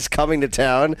 is coming to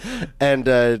town, and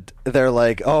they're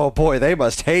like, oh boy, they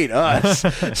must hate us.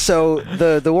 So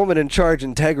the woman in charge,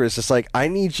 Integra, is just like, I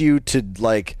need you to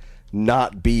like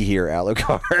not be here,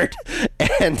 Alucard,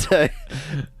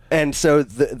 and so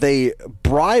they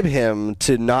bribe him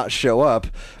to not show up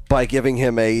by giving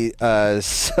him a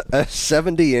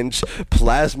 70-inch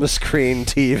plasma screen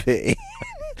TV.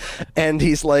 And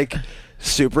he's like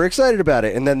super excited about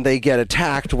it. And then they get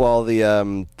attacked while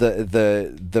the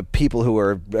people who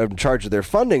are in charge of their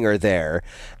funding are there.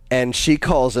 And she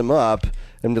calls him up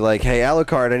and be like, hey,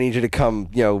 Alucard, I need you to come,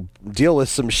 deal with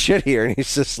some shit here. And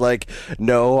he's just like,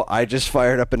 no, I just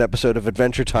fired up an episode of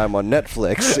Adventure Time on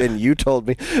Netflix, and you told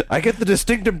me. I get the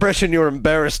distinct impression you're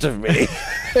embarrassed of me.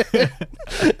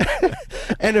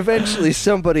 And eventually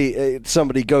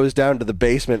somebody goes down to the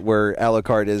basement where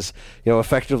Alucard is,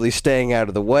 effectively staying out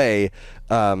of the way,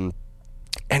 and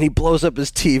he blows up his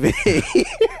TV.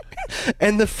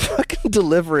 And the fucking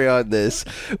delivery on this,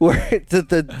 where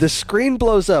the screen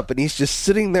blows up and he's just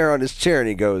sitting there on his chair and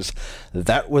he goes,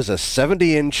 that was a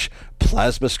 70-inch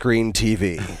plasma screen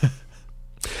TV.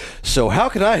 So how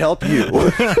can I help you?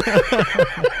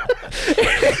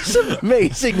 It's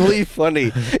amazingly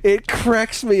funny. It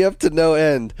cracks me up to no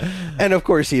end. And of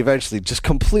course he eventually just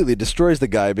completely destroys the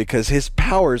guy because his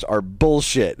powers are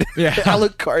bullshit. Yeah.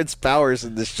 Alucard's powers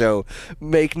in this show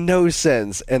make no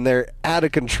sense and they're out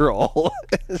of control.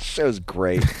 This show's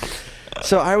great.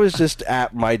 So I was just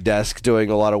at my desk doing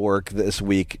a lot of work this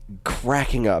week,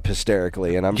 cracking up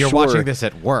hysterically, and You're watching this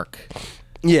at work.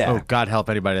 Yeah. Oh, God help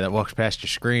anybody that walks past your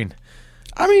screen.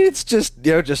 I mean, it's just,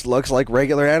 just looks like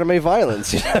regular anime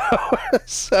violence,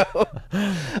 So,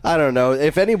 I don't know.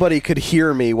 If anybody could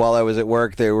hear me while I was at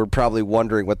work, they were probably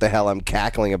wondering what the hell I'm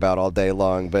cackling about all day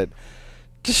long, but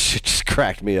just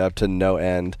cracked me up to no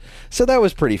end. So that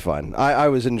was pretty fun. I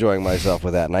was enjoying myself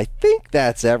with that, and I think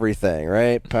that's everything,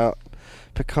 right?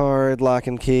 Picard, Lock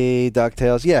and Key,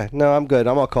 DuckTales. Yeah, no, I'm good.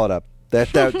 I'm all caught up.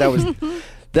 That was...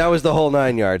 That was the whole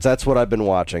 9 yards. That's what I've been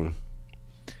watching.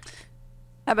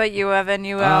 How about you, Evan?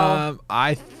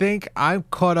 I think I'm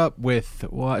caught up with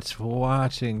what's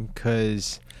watching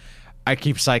because I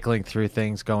keep cycling through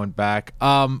things going back.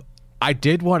 I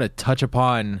did want to touch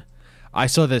upon, I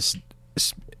saw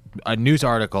a news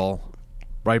article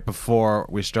right before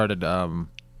we started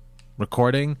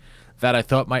recording that I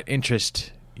thought might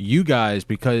interest you guys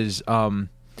because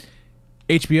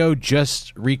HBO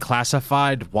just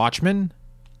reclassified Watchmen.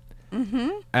 Mm-hmm.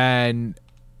 And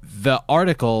the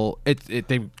article, they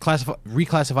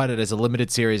reclassified it as a limited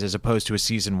series as opposed to a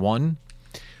season 1.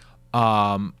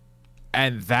 And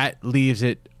that leaves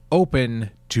it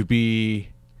open to be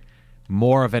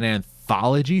more of an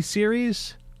anthology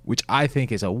series, which I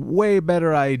think is a way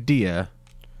better idea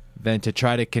than to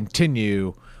try to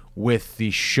continue with the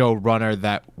showrunner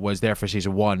that was there for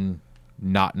season 1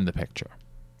 not in the picture.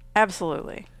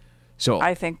 Absolutely. So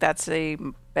I think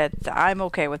I'm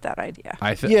okay with that idea.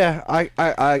 Yeah,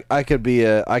 I could be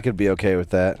okay with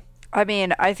that. I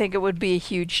mean, I think it would be a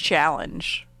huge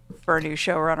challenge for a new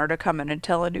showrunner to come in and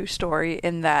tell a new story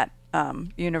in that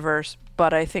universe,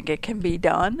 but I think it can be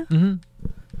done. Mm-hmm.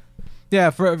 Yeah,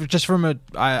 just from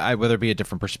whether it be a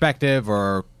different perspective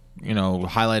or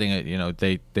highlighting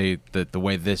it. The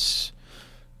way this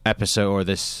episode or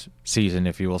this season,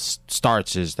 if you will,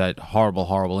 starts is that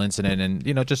horrible incident,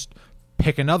 and just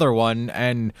pick another one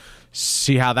and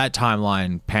see how that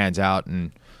timeline pans out.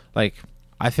 And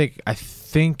I think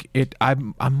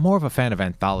I'm more of a fan of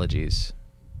anthologies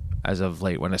as of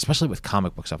late, especially with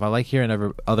comic book stuff. I like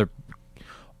hearing other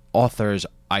authors'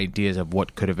 ideas of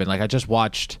what could have been. Like I just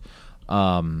watched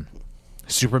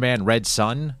Superman Red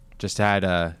Sun. Just had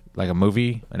a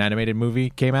movie, an animated movie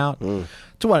came out.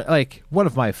 It's one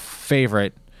of my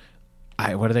favorite.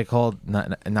 What are they called?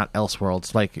 Not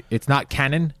Elseworlds. It's not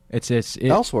canon. It's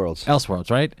Elseworlds.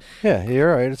 Elseworlds, right? Yeah,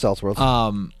 you're right. It's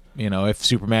Elseworlds. If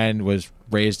Superman was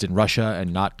raised in Russia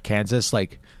and not Kansas,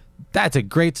 that's a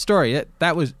great story.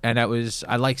 I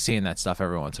like seeing that stuff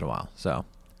every once in a while. So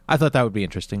I thought that would be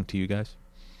interesting to you guys.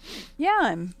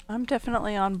 Yeah, I'm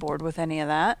definitely on board with any of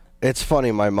that. It's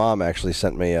funny. My mom actually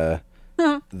sent me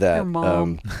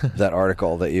that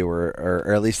article that you were,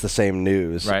 or at least the same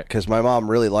news, right? Because my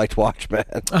mom really liked Watchmen.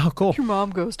 Oh, cool. Your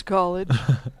mom goes to college.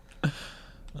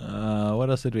 What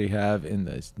else did we have in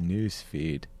this news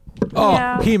feed? Oh,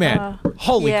 yeah, He-Man!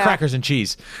 Holy crackers and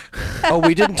cheese! Oh,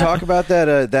 we didn't talk about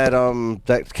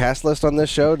that cast list on this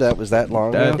show. That was that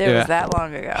long ago. It was that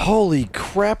long ago. Holy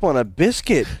crap on a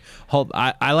biscuit!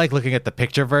 I like looking at the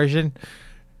picture version.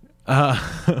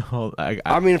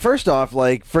 I mean, first off,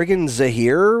 friggin'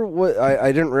 Zahir.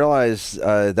 I didn't realize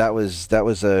that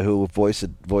was who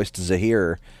voiced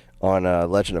Zahir on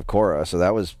Legend of Korra. So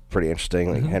that was pretty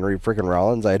interesting. Henry freaking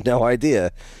Rollins. I had no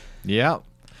idea. Yeah,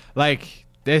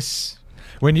 this.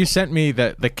 When you sent me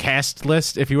the cast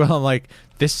list, if you will, I'm like,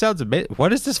 this sounds a bit.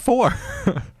 What is this for?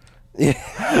 Yeah.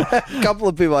 A couple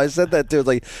of people I said that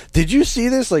to. Did you see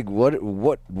this? What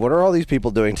are all these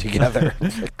people doing together?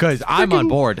 Because I'm on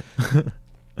board.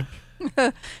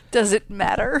 Does it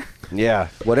matter? Yeah,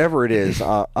 whatever it is,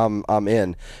 I'm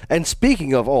in. And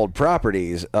speaking of old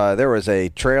properties, there was a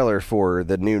trailer for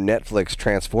the new Netflix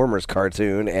Transformers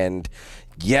cartoon, and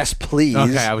yes, please.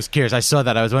 Okay, I was curious. I saw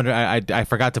that. I was wondering. I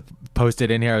forgot to post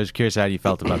it in here. I was curious how you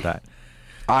felt about that.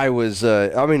 I was.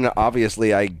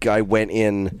 Obviously, I went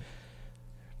in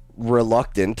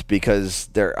reluctant because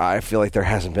I feel like there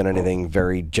hasn't been anything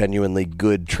very genuinely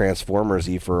good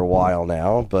Transformers-y for a while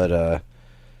now, but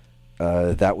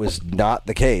that was not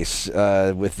the case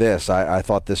with this. I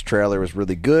thought this trailer was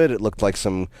really good. It looked like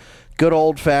some good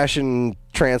old-fashioned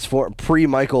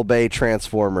pre-Michael Bay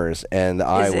Transformers, and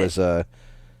I was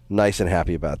nice and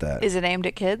happy about that. Is it aimed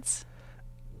at kids?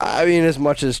 I mean, as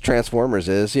much as Transformers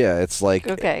is, yeah. It's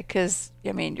okay, because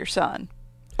your son.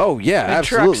 Oh yeah,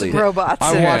 absolutely. Trucks and robots.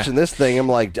 I'm watching this thing. I'm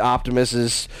like,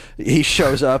 Optimus he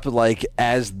shows up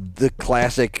as the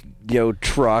classic,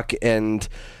 truck and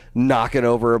knocking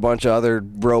over a bunch of other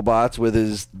robots with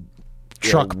his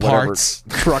truck parts.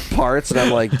 And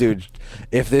I'm like, dude,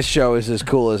 if this show is as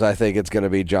cool as I think it's going to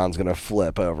be, John's going to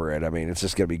flip over it. I mean, it's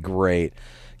just going to be great.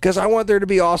 Because I want there to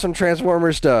be awesome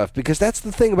Transformers stuff. Because that's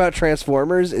the thing about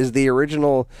Transformers is the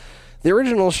original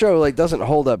show doesn't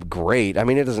hold up great. I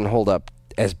mean, it doesn't hold up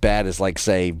as bad as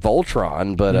say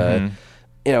Voltron, but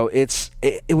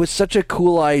it was such a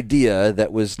cool idea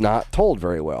that was not told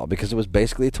very well because it was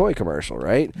basically a toy commercial,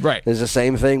 right? Right. There's the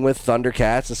same thing with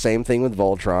Thundercats, the same thing with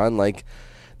Voltron.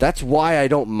 That's why I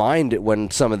don't mind it when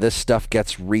some of this stuff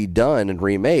gets redone and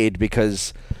remade,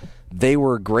 because they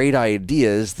were great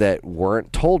ideas that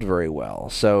weren't told very well.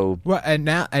 So and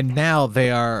now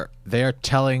they are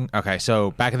telling. Okay,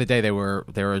 so back in the day they were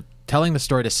telling the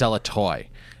story to sell a toy.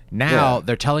 Now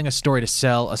they're telling a story to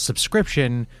sell a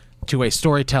subscription to a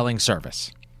storytelling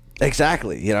service.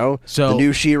 Exactly, So the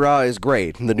new She-Ra is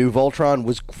great. The new Voltron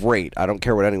was great. I don't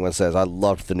care what anyone says. I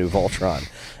loved the new Voltron.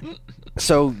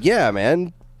 So yeah,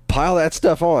 man, pile that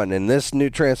stuff on. And this new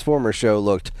Transformers show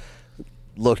looked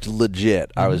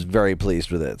legit. I was very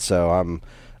pleased with it. So I'm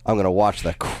gonna watch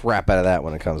the crap out of that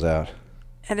when it comes out.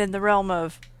 And in the realm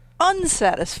of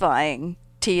unsatisfying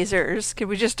teasers. Can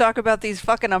we just talk about these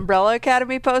fucking Umbrella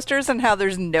Academy posters and how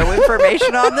there's no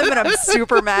information on them and I'm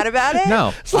super mad about it?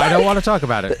 No, I don't want to talk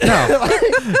about it. No.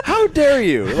 How dare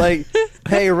you? Like,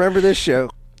 hey, remember this show?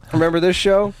 Remember this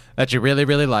show? That you really,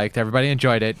 really liked. Everybody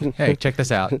enjoyed it. Hey, check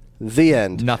this out. The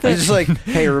end. Nothing. It's just like,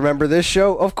 hey, remember this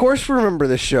show? Of course, remember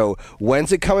this show.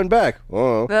 When's it coming back?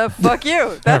 Oh, Fuck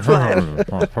you. That's fine.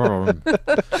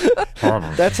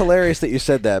 that's hilarious that you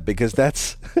said that because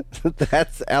that's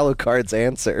Alucard's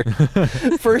answer.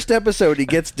 First episode, he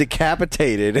gets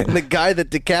decapitated, and the guy that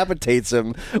decapitates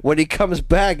him, when he comes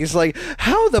back, is like,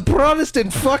 "How the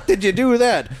Protestant fuck did you do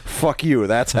that? Fuck you.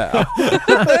 That's how."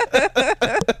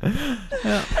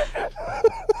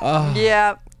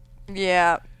 Yeah.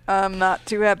 I'm not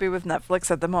too happy with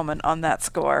Netflix at the moment on that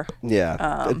score.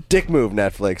 Yeah. Dick move,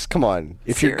 Netflix. Come on.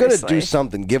 If you're going to do Seriously.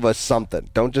 something, give us something.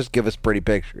 Don't just give us pretty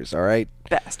pictures, all right?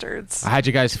 Bastards. How'd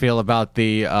you guys feel about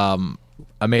the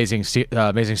Amazing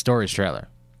Stories trailer?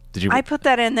 Did you? I put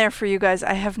that in there for you guys.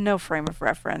 I have no frame of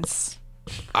reference.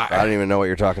 I don't even know what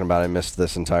you're talking about. I missed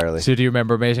this entirely. So do you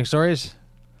remember Amazing Stories?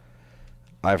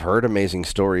 I've heard amazing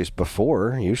stories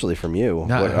before, usually from you.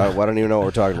 No. I don't even know what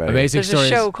we're talking about. here. Amazing There's a Stories.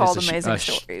 show called is Amazing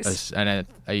Stories.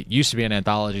 It used to be an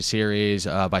anthology series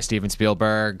by Steven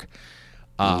Spielberg.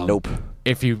 Nope.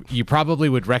 If you probably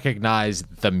would recognize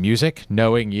the music,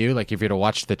 knowing you, like if you'd have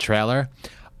watched the trailer,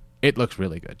 it looks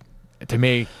really good. To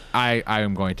me, I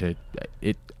am going to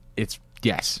it's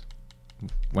yes.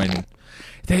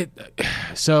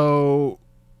 So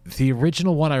the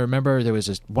original one I remember there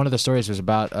was one of the stories was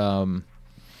about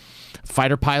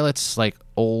fighter pilots, like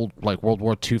old like World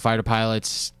War II fighter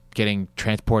pilots getting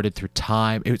transported through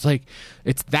time.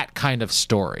 It's that kind of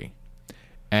story.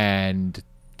 And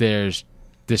there's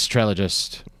this trailer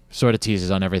just sort of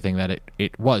teases on everything that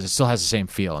it was. It still has the same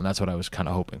feel, and that's what I was kind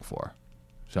of hoping for.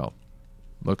 So,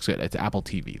 looks good. It's Apple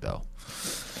TV, though.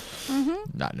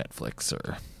 Not Netflix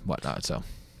or whatnot, so.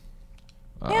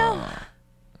 Yeah.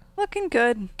 Looking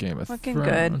good. Game of Looking good.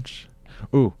 Thrones.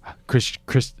 Ooh,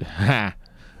 Christopher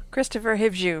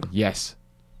Hivju yes.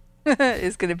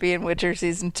 is going to be in Witcher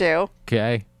Season 2.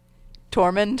 Okay.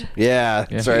 Tormund. Yeah,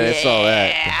 that's right. I saw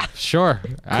that. Sure.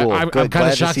 Cool. I'm Good. kind Glad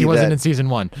of to shocked see he wasn't that. in Season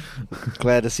 1.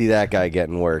 Glad to see that guy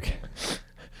getting work.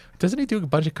 Doesn't he do a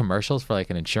bunch of commercials for like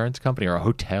an insurance company or a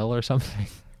hotel or something?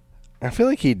 I feel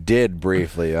like he did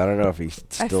briefly. I don't know if he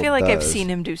still I feel like I've does. seen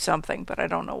him do something, but I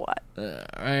don't know what.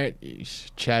 All right. You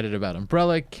chatted about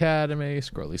Umbrella Academy,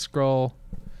 Scrolly Scroll.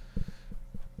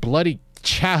 Bloody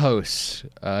Chahos,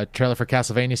 trailer for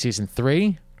Castlevania Season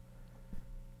 3.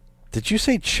 Did you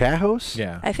say Chahos?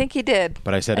 Yeah. I think he did.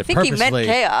 But I said I it think he meant purposely.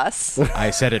 chaos. I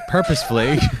said it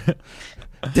purposefully.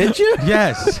 Did you?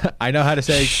 Yes. I know how to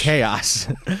say chaos.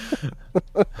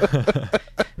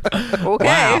 Okay.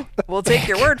 Wow. We'll take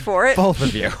your word for it. Both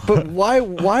of you. But why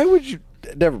would you?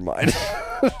 Never mind.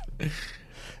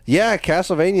 Yeah,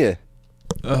 Castlevania.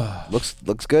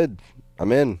 Looks good.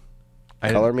 I'm in.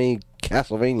 Color me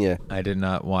Castlevania. I did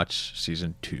not watch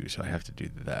Season 2, so I have to do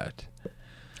that.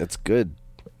 It's good.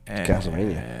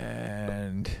 Castlevania.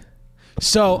 And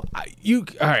so all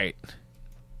right.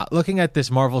 Looking at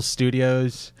this Marvel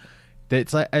Studios,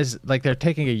 it's like they're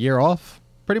taking a year off,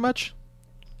 pretty much.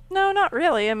 No, not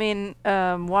really. I mean,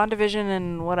 WandaVision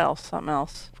and what else? Something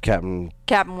else. Captain.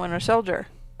 Winter Soldier,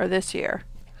 or this year.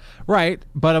 Right,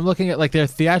 but I'm looking at like their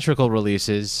theatrical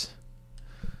releases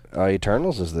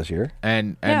Eternals is this year. Yeah,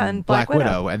 and and Black Black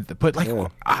Widow, Widow. but like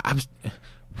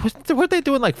weren't they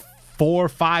doing like 4,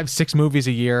 5, 6 movies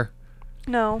a year?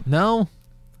 No. No.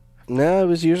 No, it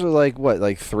was usually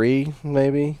like 3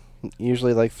 maybe.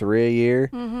 Usually like 3 a year.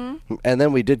 Mm-hmm. And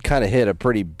then we did kind of hit a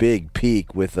pretty big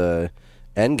peak with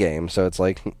Endgame, so it's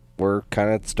like we're kind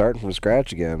of starting from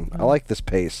scratch again. I like this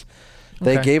pace.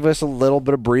 They Okay. gave us a little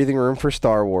bit of breathing room for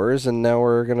Star Wars, and now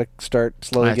we're gonna start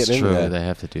slowly That's getting true. into that. They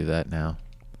have to do that now.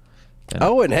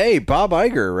 Oh, and hey, Bob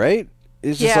Iger, right?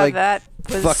 Is just Yeah, like, that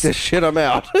was... fuck this shit, I'm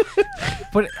out.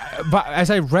 But as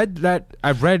I read that,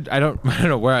 I don't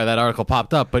know where that article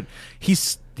popped up, but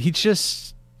he's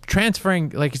just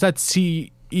transferring, like, is that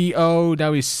CEO,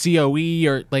 now he's COE,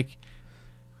 or like,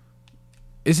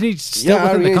 isn't he still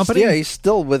within the company? Yeah, he's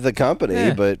still with the company,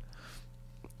 Yeah. but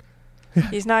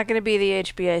He's not going to be the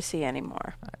HBIC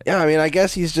anymore. yeah, I mean, I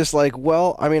guess he's just like,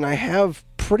 well, I mean, I have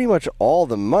pretty much all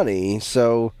the money,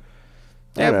 so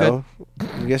I Yeah, don't know.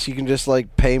 I guess you can just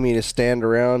like pay me to stand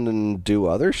around and do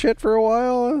other shit for a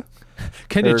while.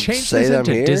 Can you or change say this them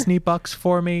into here? Disney bucks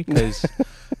for me? Because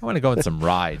I want to go on some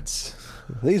rides.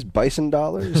 These bison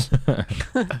dollars.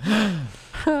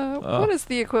 What is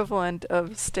the equivalent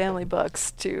of Stanley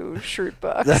Bucks to Schrute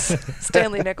Bucks?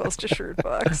 Stanley Nichols to Schrute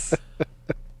Bucks.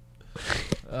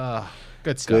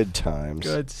 Good stuff. Good times.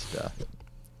 Good stuff.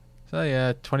 So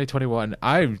yeah, 2021.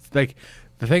 I like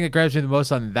the thing that grabs me the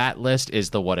most on that list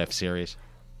is the What If series.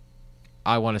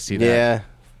 I want to see that. Yeah,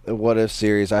 the What If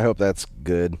series. I hope that's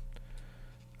good.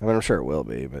 I mean, I'm sure it will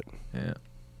be, but Yeah.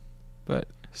 But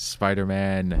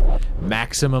Spider-Man,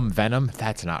 Maximum Venom.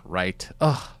 That's not right.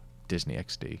 Ugh. Disney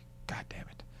XD. God damn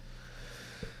it.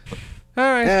 All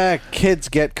right. kids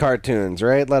get cartoons,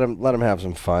 right? Let them have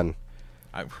some fun.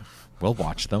 We'll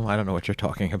watch them. I don't know what you're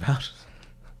talking about.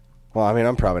 Well, I mean,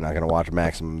 I'm probably not going to watch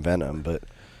Maximum Venom, but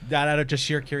That out of just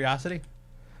sheer curiosity?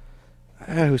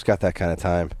 who's got that kind of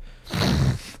time?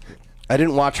 I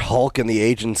didn't watch Hulk and the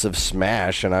Agents of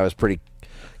Smash, and I was pretty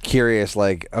curious,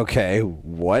 like, okay,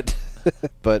 what?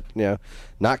 But,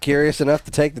 not curious enough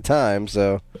to take the time,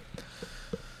 so...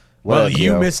 Well, What,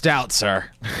 you missed out,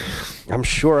 sir. I'm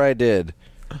sure I did.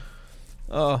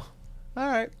 Oh. All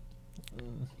right.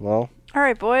 Well, All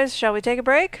right, boys, shall we take a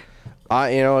break?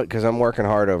 you know what, because I'm working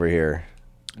hard over here.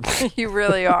 You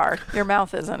really are. Your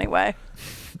mouth is anyway.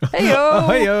 Hey-yo!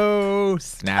 Hey-yo!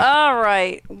 Snap. All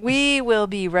right, we will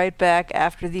be right back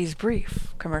after these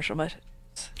brief commercial messages.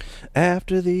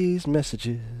 After these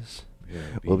messages,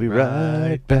 we'll be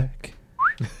right back.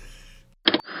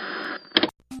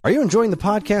 Are you enjoying the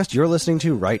podcast you're listening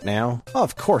to right now?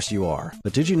 Of course you are.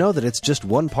 But did you know that it's just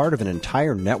one part of an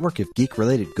entire network of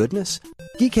geek-related goodness?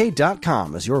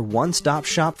 Geekade.com is your one-stop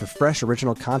shop for fresh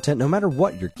original content no matter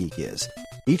what your geek is.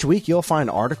 Each week you'll find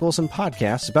articles and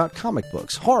podcasts about comic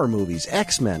books, horror movies,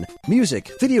 X-Men, music,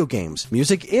 video games,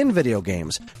 music in video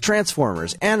games,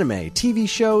 Transformers, anime, TV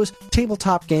shows,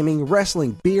 tabletop gaming,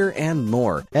 wrestling, beer, and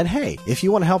more. And hey, if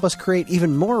you want to help us create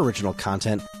even more original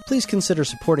content, please consider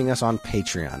supporting us on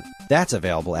Patreon. That's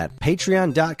available at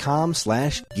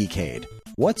patreon.com/geekade.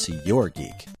 What's your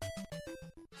geek?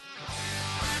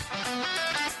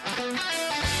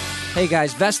 Hey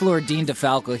guys, Vestlord Dean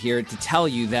DeFalco here to tell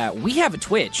you that we have a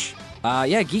Twitch.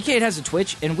 Geekade has a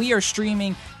Twitch, and we are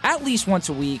streaming at least once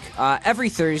a week. Every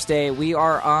Thursday, we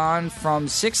are on from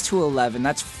 6 to 11.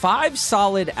 That's 5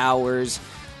 solid hours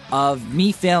of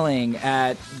me failing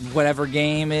at whatever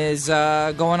game is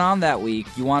going on that week.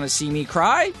 You want to see me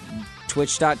cry?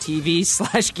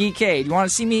 Twitch.tv/Geekade. You want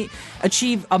to see me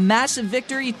achieve a massive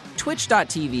victory?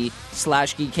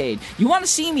 Twitch.tv/Geekade. You want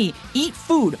to see me eat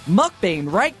food,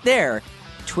 mukbang right there?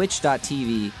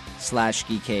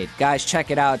 Twitch.tv/Geekade. Guys,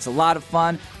 check it out. It's a lot of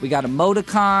fun. We got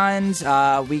emoticons.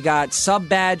 We got sub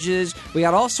badges. We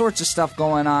got all sorts of stuff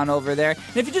going on over there.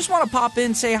 And if you just want to pop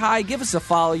in, say hi, give us a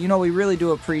follow. We really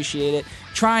do appreciate it.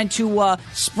 Trying to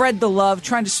spread the love,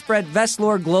 trying to spread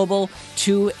Vestlore Global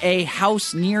to a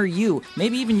house near you,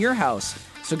 maybe even your house.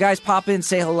 So guys, pop in,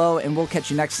 say hello, and we'll catch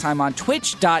you next time on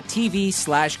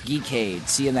twitch.tv/Geekade.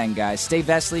 See you then, guys. Stay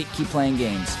Vestly, keep playing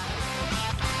games.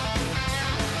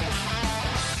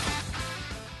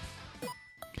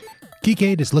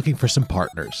 Geekade is looking for some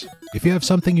partners. If you have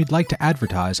something you'd like to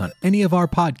advertise on any of our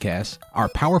podcasts, our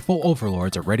powerful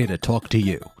overlords are ready to talk to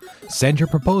you. Send your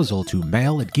proposal to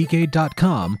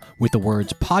mail@geekade.com with the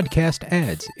words podcast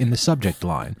ads in the subject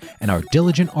line, and our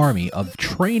diligent army of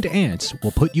trained ants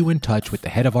will put you in touch with the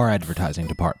head of our advertising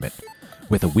department.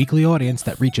 With a weekly audience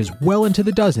that reaches well into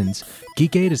the dozens,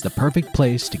 Geekade is the perfect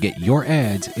place to get your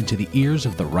ads into the ears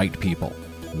of the right people.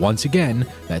 Once again,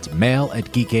 that's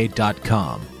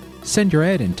mail@geekade.com. Send your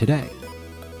ad in today.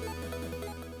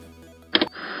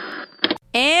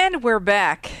 And we're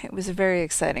back. It was a very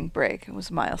exciting break. It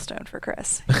was a milestone for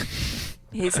Chris.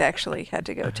 He's actually had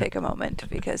to go take a moment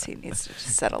because he needs to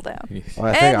just settle down. Well,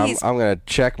 I think I'm going to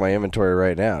check my inventory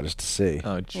right now just to see.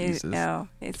 Oh, Jesus.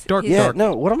 Dark.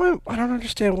 What am I don't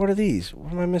understand. What are these?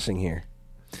 What am I missing here?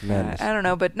 I don't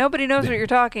know, but nobody knows what you're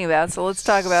talking about, so let's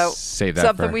talk about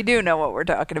something we do know what we're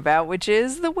talking about, which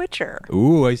is The Witcher.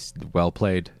 Ooh, well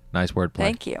played. Nice wordplay.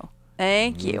 Thank you.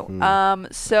 Mm-hmm.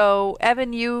 So,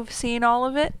 Evan, you've seen all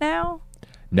of it now?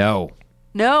 No.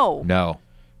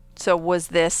 So was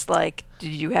this like,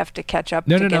 did you have to catch up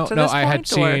to get to this point? No, I had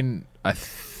seen, I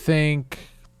think,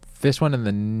 this one and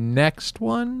the next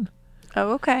one.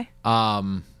 Oh, okay.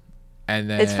 And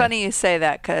then... It's funny you say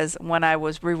that, because when I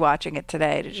was rewatching it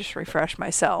today to just refresh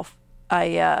myself,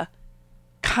 I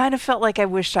kind of felt like I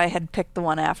wished I had picked the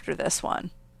one after this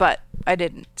one. But I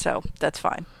didn't, so that's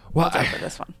fine. Well, I'll go for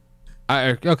this one.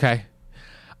 Okay.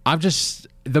 I'm just,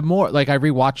 the more, I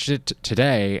rewatched it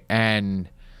today, and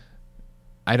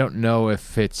I don't know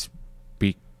if it's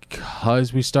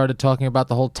because we started talking about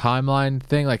the whole timeline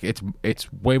thing.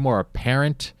 It's way more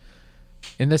apparent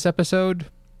in this episode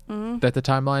that the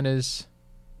timeline is,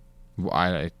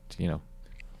 wonky.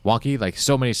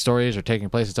 So many stories are taking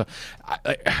place and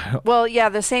stuff. Well, yeah,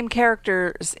 the same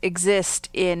characters exist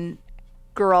in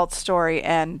Geralt's story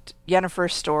and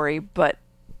Yennefer's story, but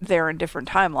they're in different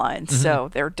timelines, so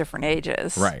they're different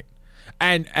ages. Right.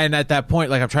 And at that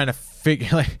point, like, I'm trying to figure,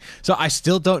 like, so I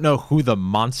still don't know who the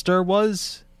monster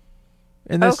was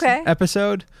in this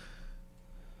episode,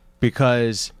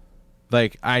 because,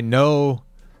 like, I know,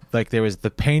 like, there was the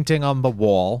painting on the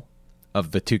wall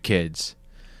of the two kids.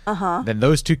 Then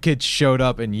those two kids showed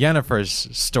up in Yennefer's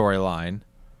storyline.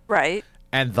 Right.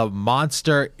 And the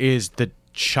monster is the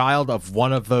child of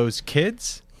one of those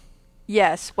kids?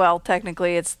 Yes, well,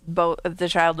 technically it's both the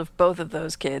child of both of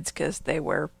those kids because they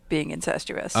were being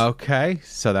incestuous. Okay,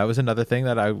 so that was another thing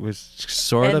that I was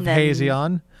sort And of then hazy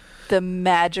on. The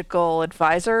magical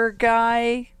advisor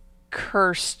guy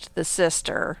cursed the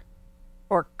sister,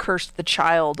 or cursed the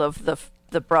child of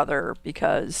the brother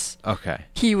because Okay.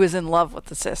 he was in love with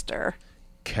the sister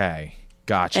Okay,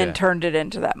 gotcha. and turned it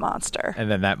into that monster. And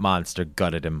then that monster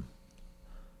gutted him.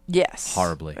 Yes.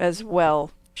 Horribly. As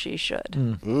well she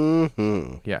should.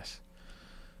 Yes.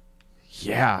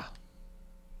 Yeah.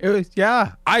 It was,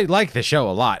 yeah. I like the show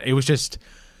a lot. It was just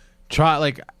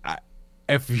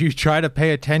if you try to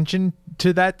pay attention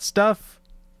to that stuff,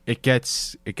 it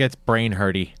gets brain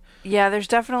hurty. Yeah, there's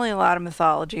definitely a lot of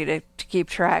mythology to keep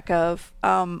track of.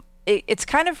 It's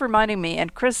kind of reminding me,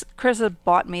 and Chris had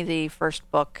bought me the first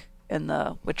book in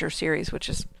the Witcher series, which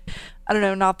is, I don't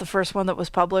know, not the first one that was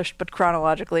published, but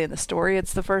chronologically in the story,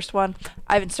 it's the first one.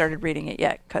 I haven't started reading it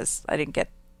yet because I didn't get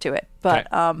to it. But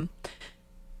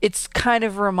it's kind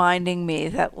of reminding me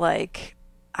that, like,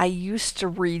 I used to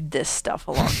read this stuff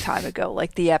a long time ago,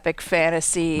 like the epic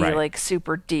fantasy, like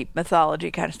super deep mythology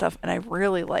kind of stuff, and I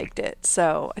really liked it.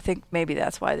 So I think maybe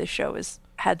that's why this show has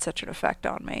had such an effect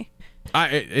on me.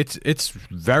 It's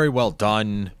very well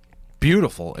done,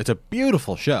 beautiful. It's a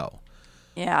beautiful show.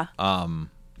 Yeah. And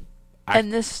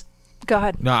this, go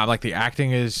ahead. No, I'm like, the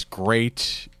acting is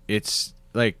great. It's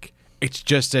like, it's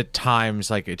just at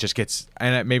times like it just gets,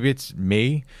 and maybe it's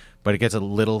me, but it gets a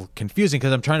little confusing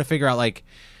because I'm trying to figure out, like,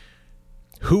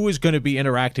 who is going to be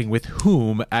interacting with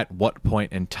whom at what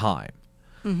point in time.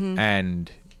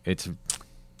 And it's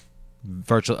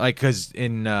virtually, like, because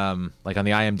in like on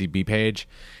the IMDb page,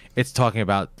 it's talking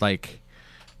about like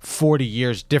 40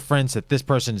 years difference that this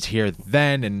person's here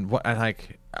then, and what, and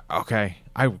like, okay,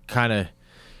 I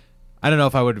don't know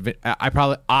if I would.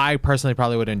 I personally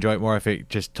probably would enjoy it more if it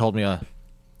just told me a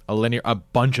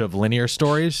bunch of linear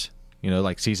stories, you know,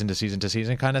 like season to season to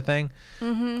season kind of thing.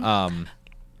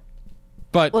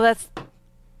 But Well, that's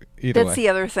way. the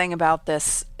other thing about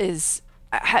this is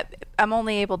I'm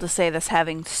only able to say this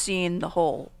having seen the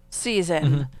whole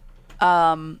season.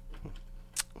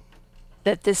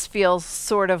 That this feels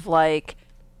sort of like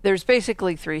there's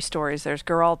basically three stories. There's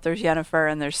Geralt, there's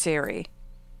Yennefer, and there's Ciri.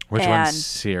 Which and one's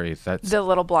Ciri? That's the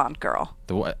little blonde girl.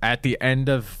 At the end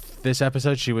of this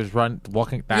episode, she was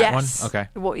walking that Yes. one. Okay.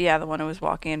 Well, yeah, the one who was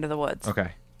walking into the woods.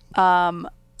 Okay.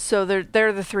 So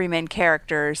they're the three main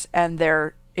characters, and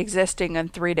they're existing in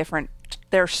three different.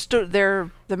 They're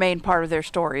the main part of their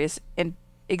story is in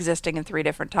existing in three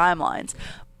different timelines,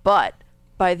 but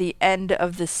by the end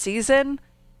of the season,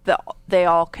 they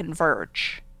all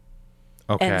converge.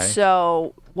 Okay. And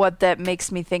so what that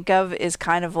makes me think of is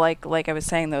kind of like I was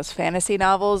saying, those fantasy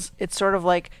novels. It's sort of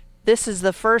like this is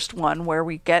the first one where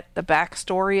we get the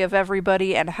backstory of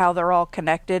everybody and how they're all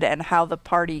connected and how the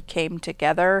party came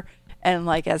together. And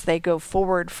like as they go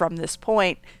forward from this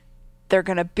point, they're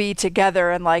going to be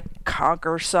together and like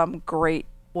conquer some great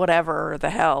whatever the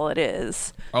hell it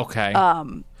is. Okay.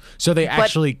 So they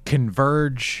actually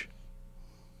converge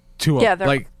to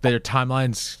like their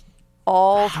timelines.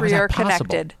 All How three is that are possible?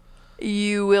 connected.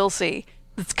 You will see.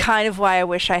 That's kind of why I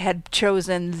wish I had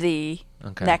chosen the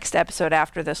next episode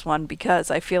after this one, because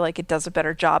I feel like it does a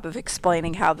better job of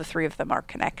explaining how the three of them are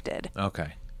connected.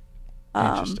 Okay.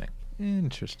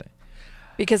 Interesting.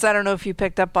 Because I don't know if you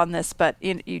picked up on this, but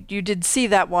you did see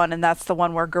that one, and that's the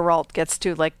one where Geralt gets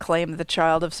to like claim the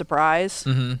child of surprise.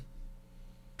 Mm-hmm.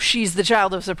 She's the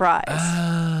child of surprise.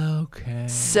 Okay.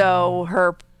 So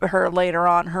her later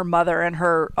on, her mother and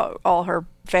all her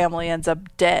family ends up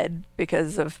dead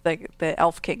because of the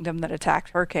elf kingdom that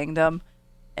attacked her kingdom,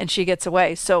 and she gets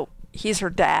away. So he's her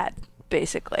dad,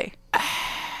 basically.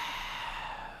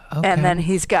 Okay. And then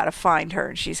he's got to find her,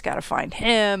 and she's got to find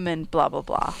him, and blah blah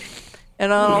blah.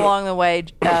 And then along the way,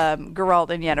 Geralt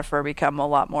and Yennefer become a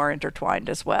lot more intertwined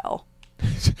as well.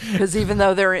 Because even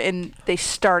though they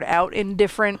start out in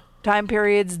different time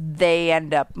periods, they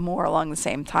end up more along the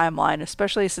same timeline,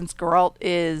 especially since Geralt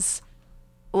is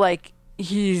like,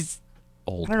 he's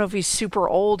old. I don't know if he's super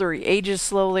old or he ages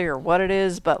slowly or what it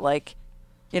is, but like,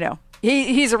 you know,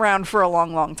 he's around for a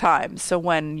long, long time. So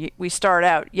when we start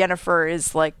out, Yennefer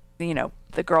is like,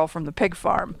 the girl from the pig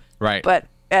farm. Right. But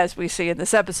as we see in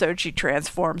this episode, she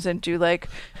transforms into like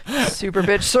super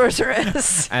bitch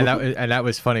sorceress. And that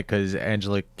was funny because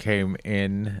Angela came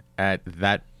in at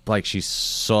that, like, she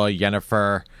saw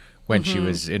Yennefer when she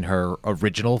was in her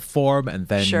original form, and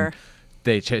then Sure.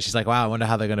 she's like, wow, I wonder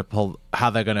how they're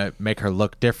gonna make her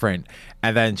look different.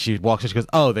 And then she walks in, she goes,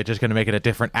 oh, they're just gonna make it a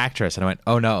different actress. And I went,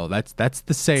 oh no, that's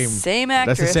the same actress.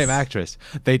 That's the same actress.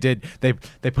 They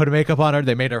put a makeup on her,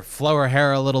 they made her flow her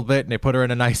hair a little bit, and they put her in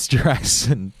a nice dress,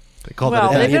 and they called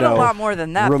Well, it a they day. did a lot more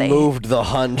than that. They Removed the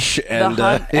hunch and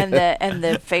and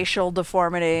the facial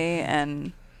deformity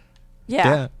and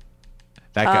Yeah.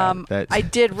 That guy. I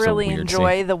did that's a really weird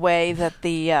enjoy scene. the way that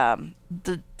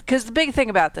because the big thing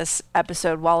about this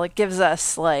episode, while it gives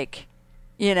us like,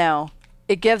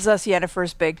 it gives us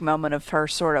Yennefer's big moment of her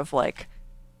sort of like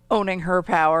owning her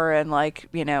power and like,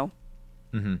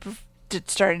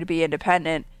 starting to be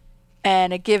independent,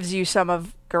 and it gives you some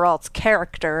of Geralt's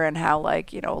character and how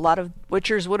like, a lot of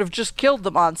Witchers would have just killed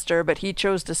the monster, but he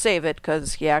chose to save it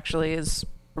because he actually is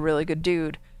a really good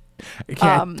dude.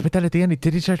 Yeah, but then at the end,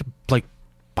 did he try to like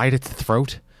bite its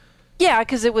throat? Yeah,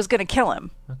 because it was going to kill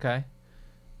him. Okay.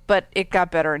 But it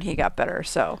got better and he got better,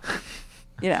 so,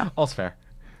 All's fair.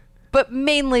 But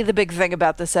mainly the big thing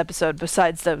about this episode,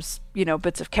 besides those,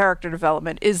 bits of character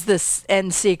development, is this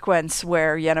end sequence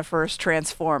where Yennefer is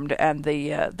transformed and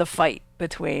the fight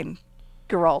between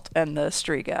Geralt and the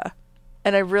Striga.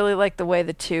 And I really like the way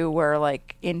the two were,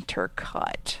 like,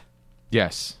 intercut.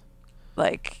 Yes.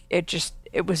 Like,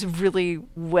 it was really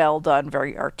well done,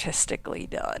 very artistically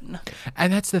done.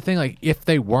 And that's the thing, like, if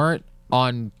they weren't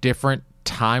on different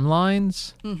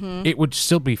timelines, it would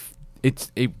still be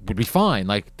it would be fine.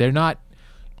 Like, they're not,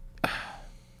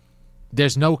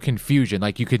 there's no confusion.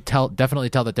 Like, you could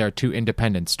definitely tell that there are two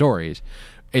independent stories.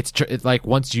 It's like,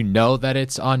 once you know that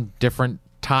it's on different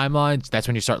timelines, that's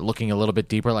when you start looking a little bit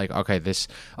deeper, like, okay,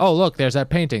 look, there's that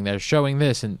painting, they're showing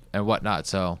this and whatnot.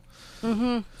 So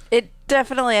It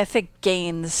definitely, I think,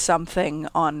 gains something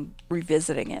on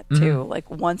revisiting it too. Like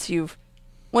once you've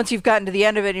gotten to the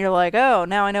end of it and you're like, oh,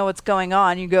 now I know what's going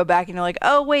on, you go back and you're like,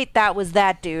 oh wait, that was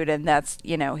that dude, and that's,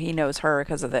 he knows her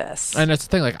because of this. And that's the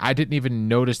thing, like, I didn't even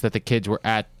notice that the kids were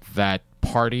at that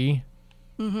party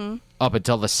up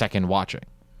until the second watching.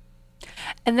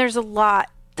 And there's a lot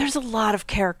of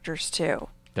characters too.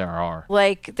 There are.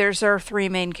 Like, there's our three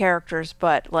main characters,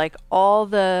 but like all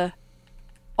the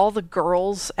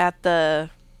girls at the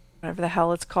whatever the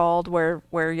hell it's called, where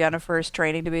Yennefer is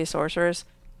training to be a sorceress,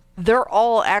 they're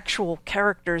all actual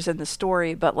characters in the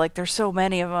story, but like there's so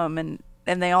many of them,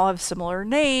 and they all have similar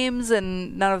names,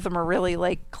 and none of them are really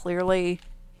like clearly,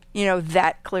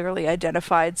 that clearly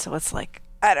identified. So it's like,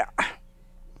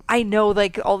 I know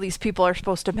like all these people are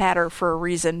supposed to matter for a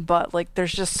reason, but like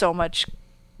there's just too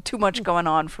much going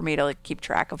on for me to like keep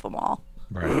track of them all.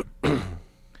 Right.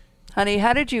 Honey,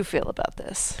 how did you feel about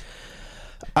this?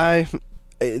 I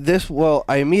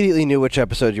immediately knew which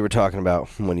episode you were talking about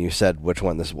when you said which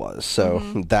one this was. So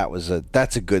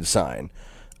that's a good sign,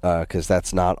 because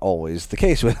that's not always the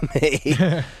case with me.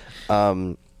 I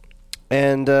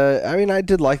mean, I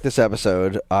did like this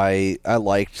episode. I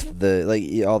liked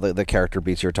all the character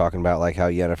beats you were talking about, like how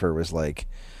Yennefer was like,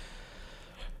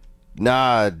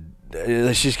 nah,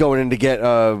 she's going in to get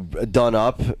done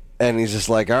up. And he's just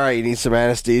like, all right, you need some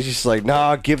anesthesia? She's like,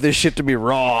 nah, give this shit to me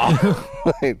raw.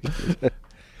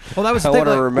 Well, that was the I thing, want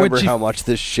to like, remember how much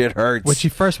this shit hurts. When she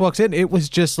first walks in, it was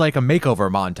just like a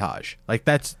makeover montage. Like,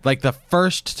 that's like the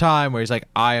first time where he's like,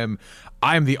 I am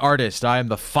the artist, I am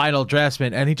the final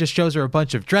draftsman, and he just shows her a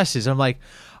bunch of dresses. I'm like,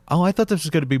 oh, I thought this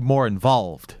was going to be more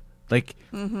involved. Like,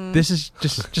 this is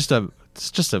just a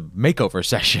makeover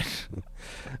session.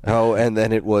 Oh, and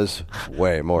then it was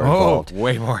way more involved.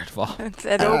 Way more involved.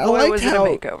 And oh boy, was it a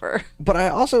makeover. But I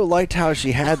also liked how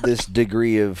she had this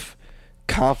degree of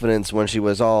confidence when she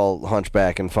was all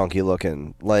hunchback and funky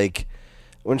looking. Like,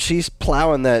 when she's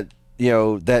plowing that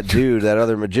dude, that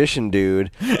other magician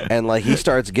dude, and like he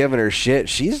starts giving her shit,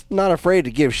 she's not afraid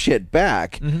to give shit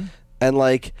back. And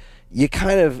like, you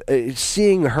kind of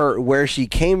seeing her where she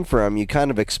came from, you kind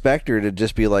of expect her to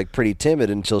just be like pretty timid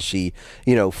until she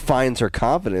finds her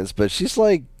confidence, but she's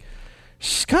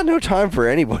got no time for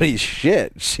anybody's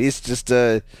shit. She's just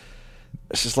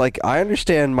like, I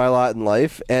understand my lot in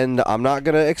life and I'm not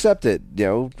gonna accept it.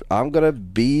 I'm gonna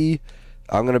be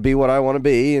what I want to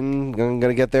be, and I'm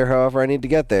gonna get there however I need to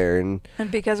get there. And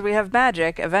because we have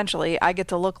magic, eventually I get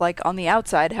to look like on the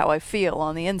outside how I feel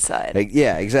on the inside.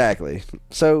 Yeah, exactly.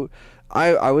 So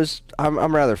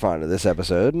I'm rather fond of this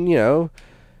episode, and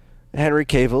Henry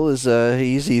Cavill is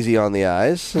he's easy on the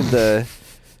eyes, and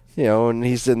and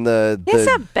he's in the. He's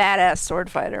a badass sword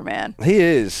fighter, man. He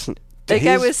is. Like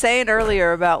I was saying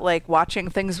earlier about like watching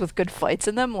things with good fights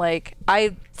in them. Like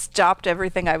I stopped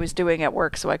everything I was doing at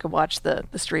work so I could watch the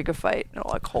Striga fight. And I'm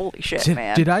like, holy shit,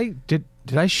 man! Did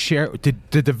I share?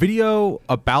 Did the video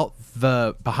about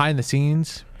the behind the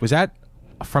scenes, was that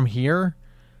from here?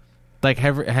 Like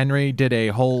Henry did a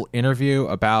whole interview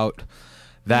about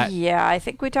that. Yeah, I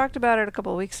think we talked about it a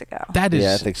couple of weeks ago. That is,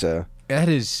 yeah, I think so. It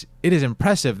is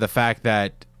impressive, the fact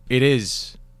that it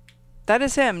is. That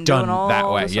is him done doing all that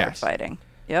way, the sword yes. fighting.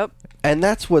 Yep. And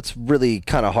that's what's really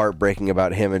kind of heartbreaking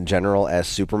about him in general as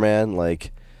Superman.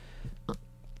 Like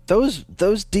those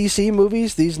DC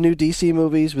movies, these new DC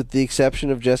movies, with the exception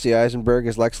of Jesse Eisenberg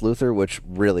as Lex Luthor, which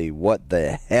really, what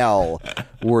the hell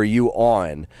were you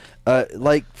on?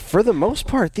 Like for the most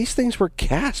part, these things were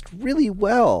cast really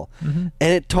well, and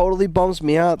it totally bums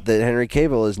me out that Henry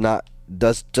Cavill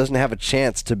doesn't have a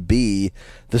chance to be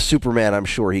the Superman I'm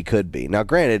sure he could be. Now,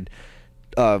 granted,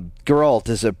 Geralt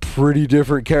is a pretty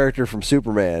different character from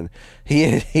Superman. He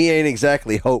ain't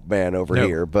exactly Hope Man over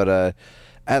here, but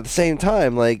at the same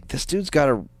time, like this dude's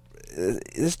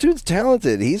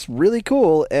talented. He's really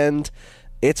cool, and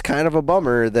it's kind of a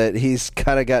bummer that he's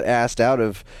kind of got asked out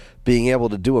of being able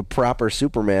to do a proper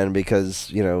Superman because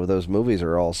those movies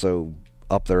are all so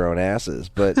up their own asses.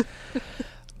 But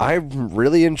I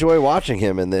really enjoy watching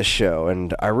him in this show,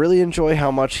 and I really enjoy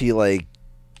how much he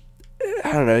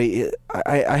I don't know.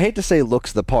 I hate to say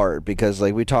looks the part because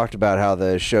like we talked about how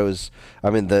the shows.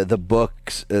 I mean the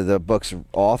book's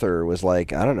author was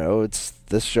like, I don't know.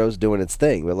 This show's doing its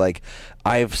thing, but like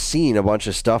I've seen a bunch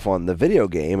of stuff on the video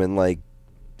game, and like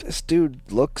this dude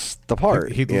looks the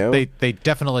part. They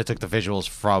definitely took the visuals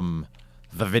from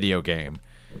the video game.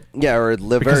 Yeah, or at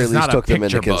the very least took them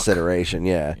into consideration.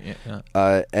 Yeah.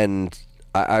 And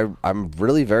I'm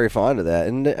really very fond of that,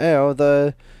 and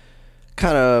the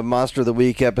kind of Monster of the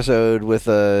Week episode with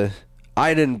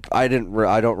I don't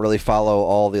really follow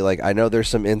all the I know there's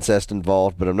some incest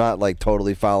involved, but I'm not like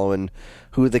totally following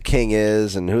who the king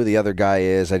is and who the other guy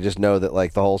is. I just know that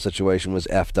like the whole situation was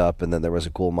effed up, and then there was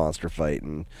a cool monster fight,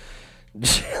 and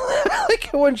like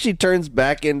when she turns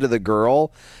back into the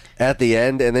girl at the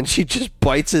end, and then she just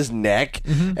bites his neck,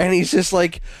 and he's just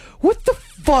like, what the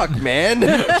fuck, man?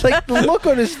 Like the look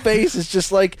on his face is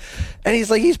just like, and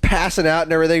he's passing out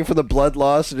and everything from the blood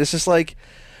loss, and it's just like,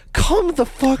 come the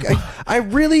fuck.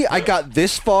 I got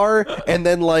this far, and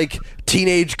then like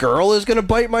teenage girl is gonna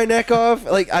bite my neck off.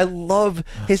 Like I love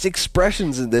his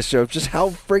expressions in this show, just how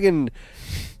friggin'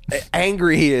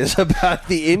 angry he is about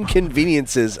the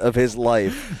inconveniences of his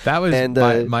life. That was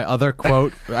my other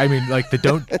quote. I mean, like the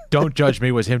don't judge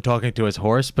me was him talking to his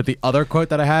horse, but the other quote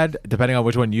that I had, depending on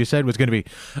which one you said, was going to be,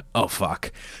 oh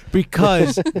fuck,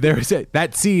 because there's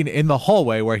that scene in the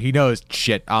hallway where he knows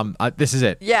shit. This is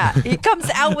it. Yeah, he comes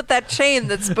out with that chain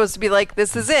that's supposed to be like,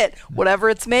 this is it. Whatever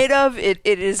it's made of, it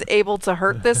is able to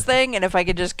hurt this thing, and if I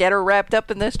could just get her wrapped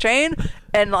up in this chain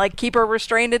and like keep her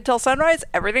restrained until sunrise,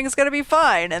 everything's gonna be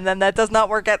fine. And then that does not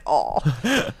work at all.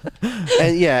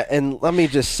 and let me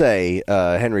just say,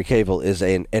 Henry Cavill is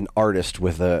an artist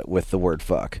with the word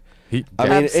fuck. I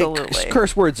mean, absolutely.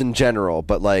 Curse words in general,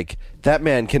 but like that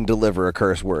man can deliver a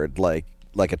curse word like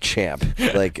a champ.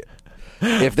 Like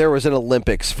if there was an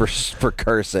Olympics for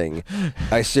cursing,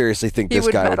 I seriously think this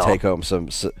guy would take home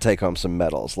some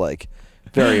medals. Like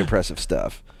very impressive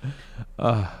stuff.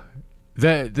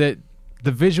 The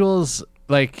visuals,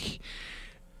 like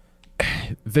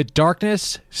the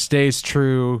darkness stays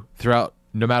true throughout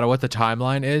no matter what the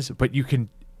timeline is, but you can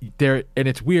and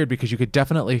it's weird because you could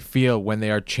definitely feel when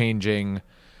they are changing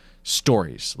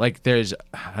stories. Like there's,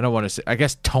 I don't want to say, I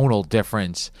guess tonal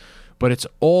difference, but it's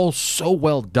all so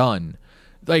well done.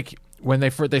 Like when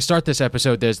they start this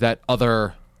episode, there's that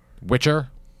other Witcher,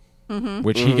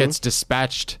 which he gets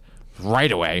dispatched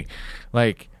right away.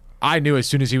 Like I knew as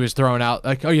soon as he was thrown out,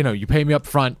 like, oh, you pay me up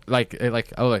front,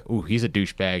 ooh, he's a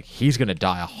douchebag. He's gonna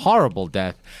die a horrible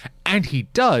death, and he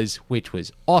does, which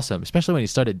was awesome. Especially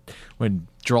when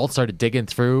Geralt started digging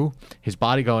through his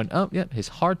body, going, oh yeah, his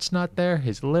heart's not there,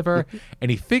 his liver,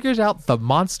 and he figures out the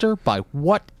monster by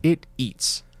what it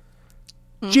eats.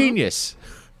 Genius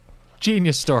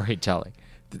storytelling.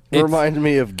 Reminded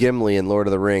me of Gimli in Lord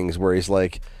of the Rings, where he's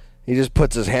like, he just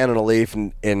puts his hand on a leaf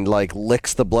and like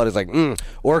licks the blood. He's like,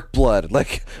 orc blood.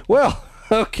 Like, well,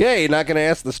 okay, not going to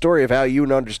ask the story of how you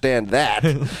understand that.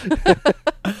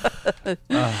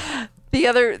 The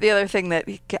other thing that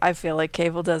I feel like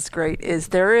Cavill does great is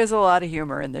there is a lot of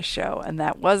humor in this show, and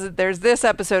this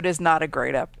episode is not a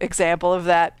great example of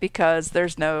that because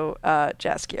there's no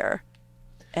Jaskier.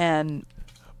 And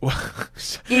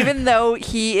even though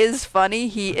he is funny,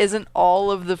 he isn't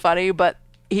all of the funny, but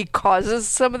he causes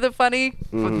some of the funny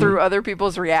through other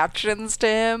people's reactions to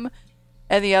him.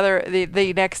 And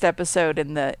the next episode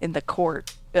in the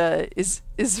court is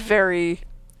very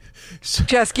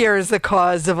Jaskier is the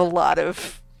cause of a lot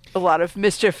of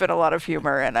mischief and a lot of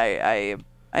humor, and I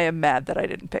am mad that I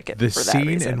didn't pick it. The for that scene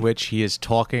reason. in which he is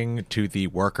talking to the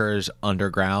workers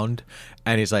underground,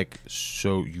 and he's like,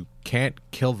 "So you can't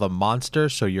kill the monster,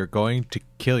 so you're going to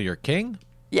kill your king?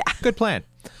 Yeah, Good plan.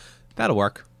 That'll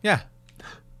work. Yeah."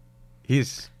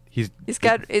 It's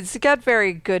got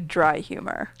very good dry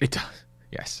humor. It does.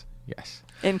 Yes. Yes.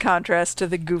 In contrast to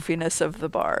the goofiness of the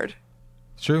bard.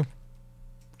 True.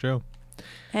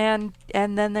 And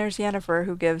then there's Yennefer,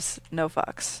 who gives no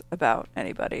fucks about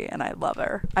anybody, and I love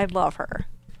her. I love her.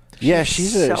 Yeah,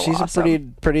 she's awesome. a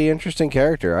pretty interesting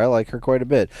character. I like her quite a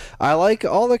bit. I like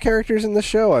all the characters in the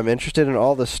show. I'm interested in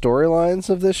all the storylines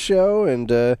of this show,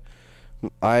 and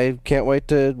I can't wait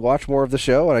to watch more of the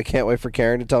show, and I can't wait for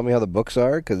Karen to tell me how the books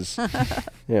are, because, I'm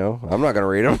not going to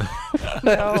read them.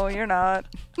 No, you're not.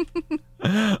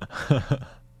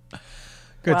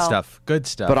 Good Well, stuff. Good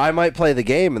stuff. But I might play the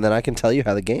game, and then I can tell you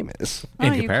how the game is. Oh,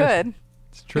 In you comparison. could.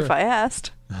 It's true. If I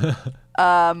asked.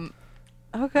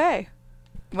 Okay.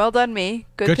 Well done, me.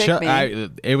 Good pick, show. me.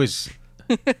 It was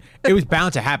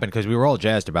bound to happen because we were all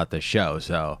jazzed about this show.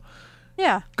 So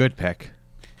Yeah. good pick.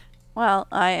 Well,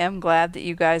 I am glad that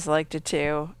you guys liked it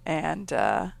too. And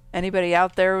anybody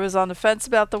out there who was on the fence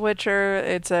about The Witcher,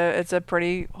 it's a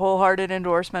pretty wholehearted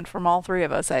endorsement from all three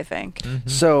of us, I think.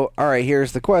 So, all right,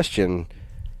 here's the question.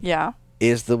 Yeah.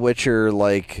 Is The Witcher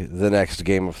like the next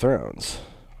Game of Thrones?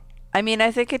 I mean,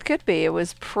 I think it could be. It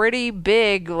was pretty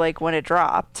big, like, when it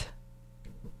dropped.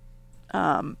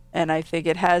 And I think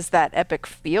it has that epic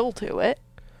feel to it.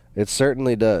 It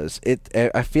certainly does.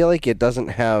 I feel like it doesn't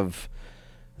have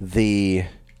the...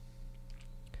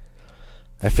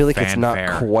 I feel like it's not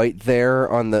Fanfare. quite there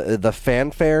on the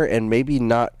fanfare, and maybe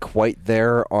not quite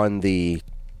there on the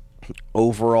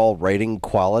overall writing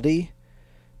quality.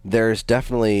 There's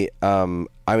definitely... I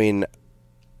mean,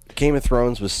 Game of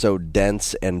Thrones was so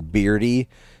dense and beardy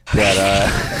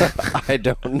that I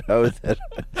don't know that...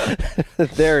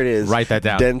 There it is. Write that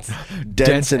down.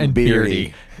 Dense and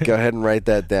beardy. Go ahead and write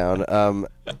that down.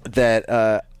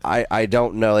 I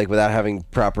don't know, like, without having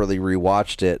properly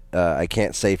rewatched it, I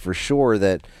can't say for sure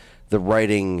that the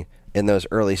writing in those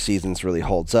early seasons really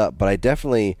holds up, but I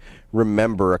definitely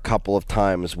remember a couple of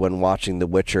times when watching The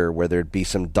Witcher where there'd be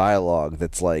some dialogue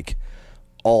that's like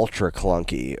ultra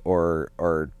clunky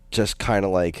or just kind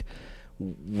of like,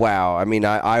 wow. I mean,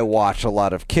 I watch a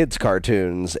lot of kids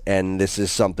cartoons, and this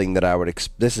is something that I would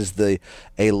this is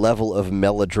a level of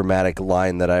melodramatic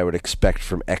line that I would expect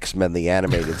from X-Men the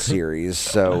animated series.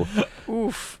 So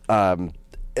Oof.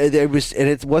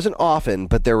 it wasn't often,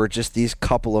 but there were just these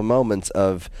couple of moments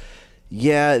of,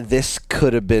 yeah, this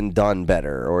could have been done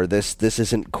better, or this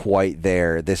isn't quite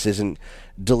there. This isn't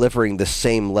delivering the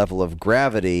same level of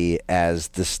gravity as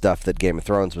the stuff that Game of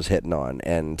Thrones was hitting on.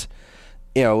 And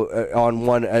on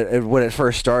one, when it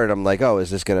first started, I'm like, oh,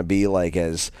 is this going to be like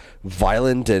as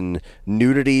violent and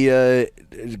nudity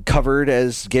covered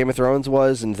as Game of Thrones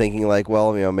was? And thinking like,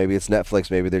 well, maybe it's Netflix,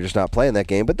 maybe they're just not playing that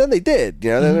game. But then they did.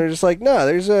 Then they're just like, no,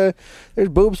 there's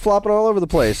boobs flopping all over the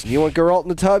place. You want Geralt in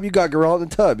the tub? You got Geralt in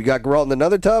the tub. You got Geralt in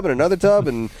another tub and another tub,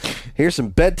 and here's some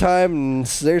bedtime, and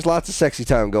there's lots of sexy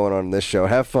time going on in this show.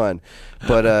 Have fun.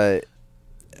 But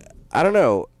I don't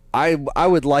know. I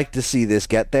would like to see this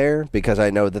get there, because I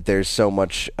know that there's so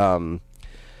much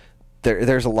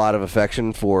there's a lot of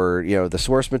affection for the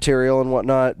source material and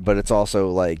whatnot, but it's also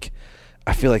like,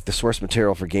 I feel like the source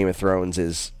material for Game of Thrones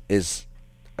is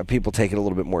people take it a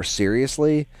little bit more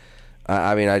seriously.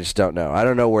 I mean, I just don't know. I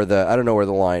don't know where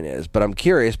the line is, but I'm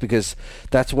curious, because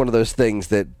that's one of those things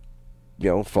that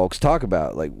folks talk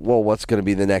about, like, well, what's going to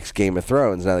be the next Game of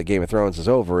Thrones now that Game of Thrones is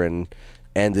over and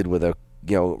ended with a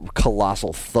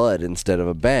colossal thud instead of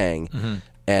a bang. Mm-hmm.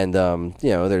 And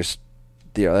there's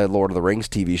a Lord of the Rings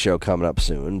TV show coming up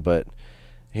soon, but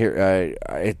here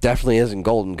it definitely isn't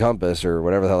Golden Compass or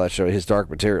whatever the hell that show, His Dark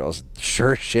Materials.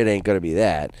 Sure shit ain't gonna be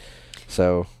that.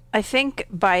 So I think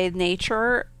by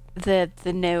nature that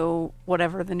the new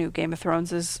Game of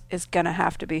Thrones is going to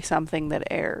have to be something that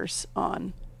airs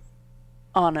on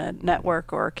a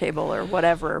network or cable or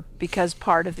whatever, because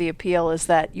part of the appeal is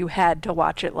that you had to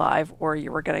watch it live or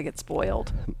you were going to get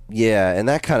spoiled. yeah, and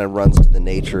that kind of runs to the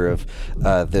nature of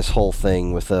this whole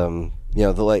thing with the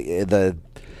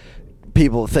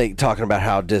people talking about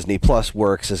how Disney Plus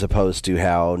works as opposed to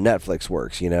how Netflix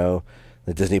works.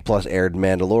 The Disney Plus aired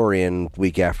Mandalorian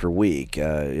week after week.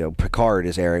 Picard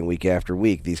is airing week after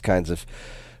week. These kinds of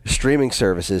streaming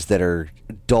services that are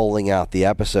doling out the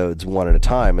episodes one at a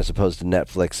time, as opposed to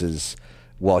Netflix's,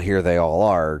 well, here they all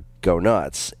are, go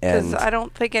nuts. Because And I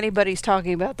don't think anybody's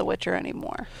talking about The Witcher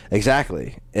anymore.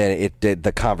 exactly, and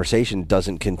the conversation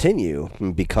doesn't continue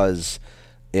because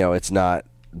it's not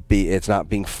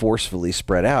being forcefully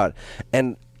spread out.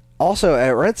 And also,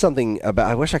 I read something about,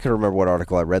 I wish I could remember what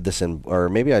article I read this in, or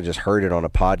maybe I just heard it on a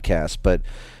podcast, but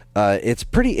it's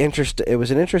pretty interesting. It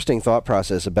was an interesting thought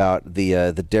process about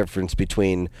the difference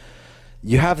between,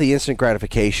 you have the instant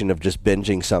gratification of just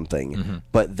binging something,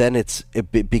 but then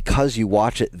because you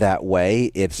watch it that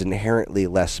way, it's inherently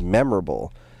less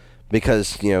memorable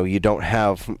because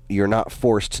you're not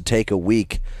forced to take a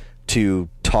week to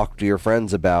talk to your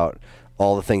friends about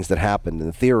all the things that happened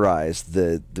and theorize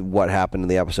what happened in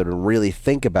the episode and really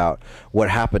think about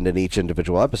what happened in each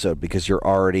individual episode, because you're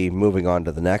already moving on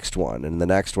to the next one and the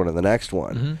next one and the next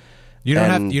one. You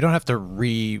don't have to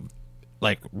reimagine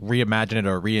it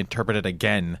or reinterpret it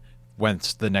again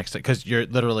once the next, because you're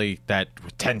literally that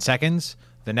 10 seconds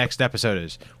the next episode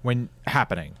is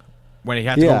happening. When you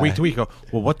have to go week to week, go,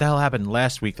 well, what the hell happened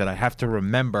last week that I have to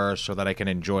remember so that I can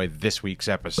enjoy this week's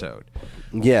episode?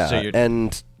 Yeah, So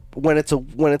and when it's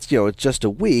it's just a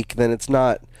week, then it's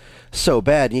not so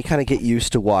bad. You kind of get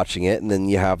used to watching it, and then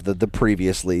you have the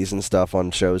previouslys and stuff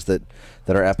on shows that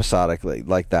are episodic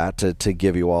like that to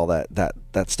give you all that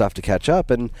stuff to catch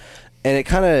up, and it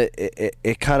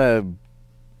kind of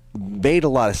made a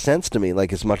lot of sense to me.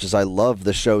 Like, as much as I love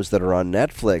the shows that are on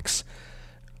Netflix,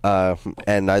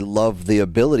 and I love the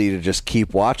ability to just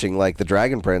keep watching, like the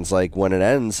Dragon Prince, like when it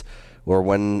ends. Or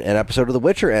when an episode of The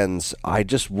Witcher ends, I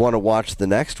just want to watch the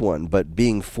next one. But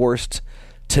being forced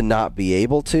to not be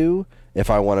able to, if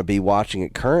I want to be watching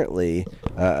it current,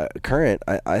 I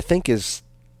think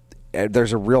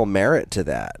there's a real merit to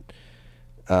that.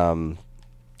 I don't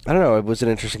know. It was an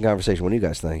interesting conversation. What do you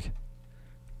guys think?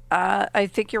 I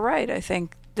think you're right. I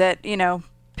think that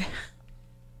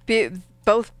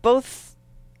both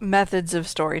methods of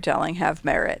storytelling have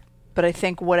merit, but I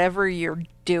think whatever you're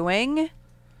doing,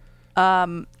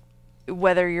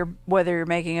 whether you're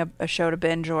making a show to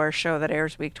binge or a show that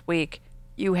airs week to week,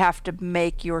 you have to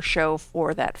make your show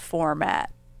for that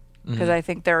format. Because I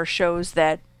think there are shows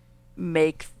that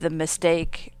make the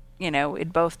mistake, in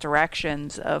both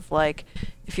directions of, like,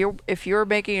 if you're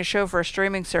making a show for a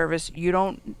streaming service, you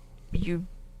don't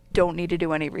need to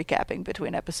do any recapping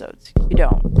between episodes. You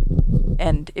don't.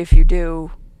 And if you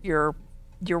do, you're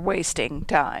wasting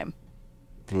time.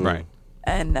 Right.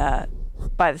 And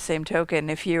by the same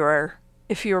token, if you are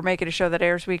making a show that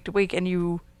airs week to week and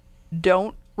you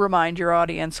don't remind your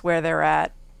audience where they're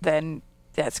at, then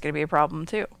that's going to be a problem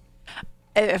too.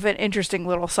 I have an interesting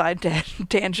little side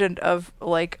tangent of,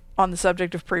 like, on the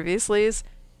subject of previouslys,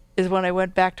 is when I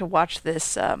went back to watch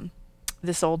this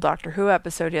old Doctor Who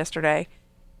episode yesterday.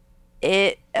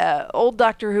 Old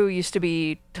Doctor Who used to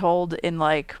be told in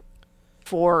like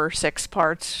 4 or 6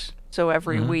 parts. So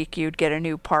every week you'd get a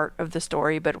new part of the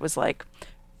story, but it was like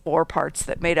 4 parts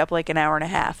that made up like an hour and a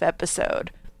half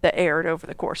episode that aired over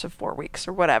the course of 4 weeks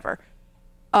or whatever.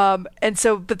 But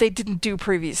they didn't do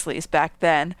previouslys back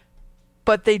then.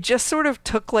 But they just sort of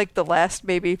took like the last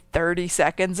maybe 30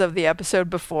 seconds of the episode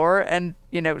before and,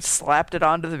 slapped it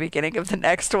onto the beginning of the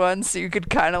next one so you could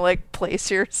kind of like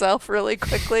place yourself really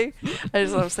quickly. I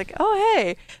was like, oh,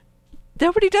 hey,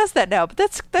 nobody does that now, but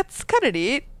that's kind of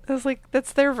neat. I was like,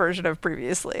 that's their version of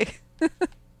previously.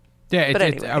 Yeah, it's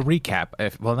anyway. a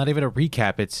recap. Not even a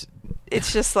recap. It's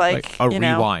just like a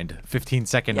rewind,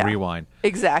 15-second rewind.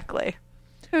 Exactly.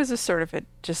 It was sort of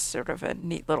a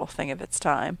neat little thing of its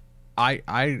time.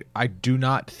 I do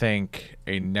not think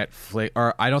a Netflix,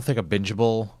 or I don't think a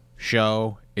bingeable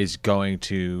show is going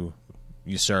to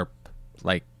usurp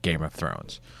like Game of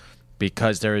Thrones,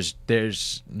 because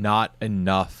there's not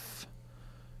enough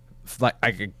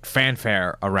like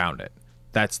fanfare around it.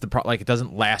 That's the it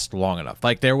doesn't last long enough.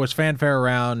 Like, there was fanfare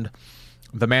around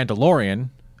The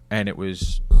Mandalorian, and it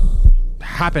was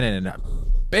happening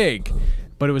big,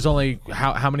 but it was only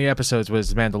how many episodes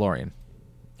was Mandalorian?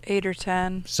 8 or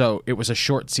 10. So it was a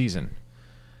short season.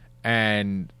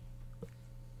 And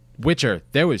Witcher,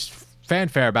 there was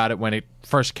fanfare about it when it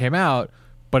first came out,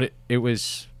 but it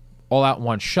was all out in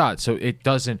one shot. So it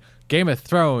doesn't. Game of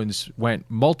Thrones went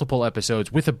multiple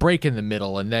episodes with a break in the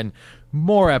middle, and then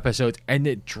more episodes, and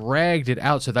it dragged it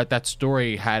out so that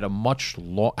story had a much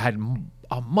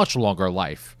longer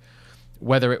life.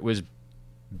 Whether it was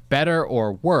better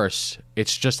or worse,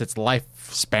 it's just its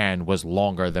lifespan was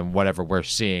longer than whatever we're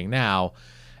seeing now,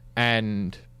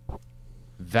 and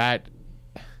that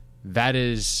that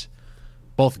is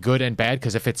both good and bad,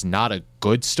 because if it's not a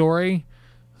good story,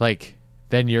 like,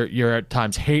 then you're at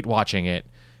times hate watching it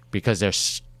because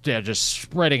they're just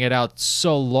spreading it out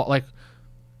so long. Like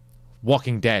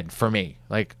Walking Dead for me,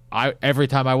 like every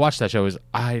time I watch that show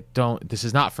this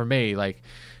is not for me. Like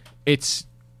it's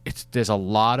there's a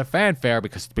lot of fanfare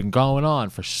because it's been going on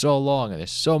for so long and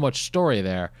there's so much story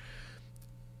there.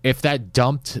 If that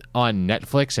dumped on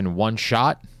Netflix in one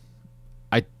shot,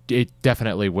 it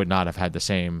definitely would not have had the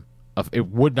same. It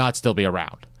would not still be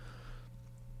around.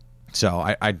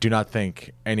 So I do not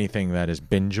think anything that is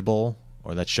bingeable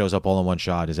or that shows up all in one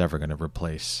shot is ever going to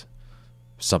replace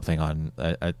something on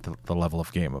at the level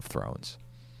of Game of Thrones,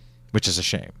 which is a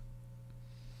shame.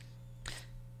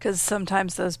 Because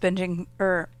sometimes those binging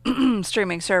or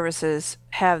streaming services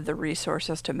have the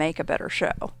resources to make a better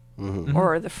show,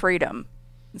 or the freedom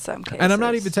in some cases. And I'm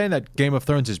not even saying that Game of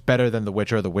Thrones is better than The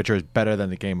Witcher, or The Witcher is better than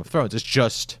the Game of Thrones. It's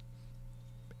just,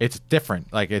 it's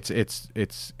different. Like it's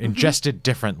ingested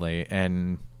differently,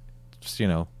 and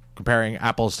comparing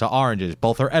apples to oranges,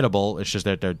 both are edible. It's just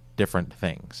that they're different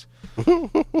things.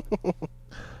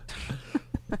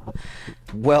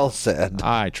 Well said.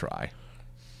 I try.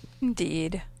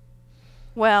 Indeed.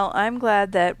 Well, I'm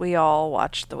glad that we all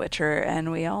watched The Witcher,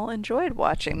 and we all enjoyed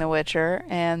watching The Witcher,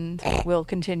 and will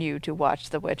continue to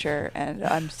watch The Witcher, and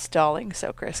I'm stalling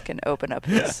so Chris can open up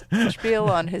his spiel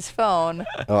on his phone.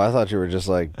 Oh, I thought you were just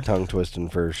like tongue twisting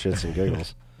for shits and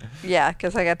giggles. Yeah,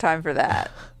 because I got time for that.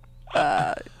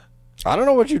 I don't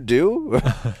know what you do.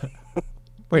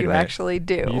 Wait a You minute. actually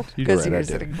do, You're because right, you I were do.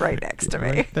 sitting right next to me.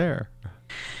 Right there.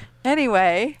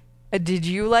 Anyway, did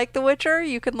you like The Witcher?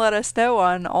 You can let us know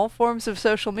on all forms of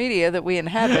social media that we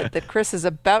inhabit that Chris is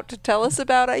about to tell us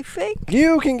about, I think.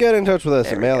 You can get in touch with us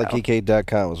There at we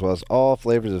mail@geekade.com, as well as all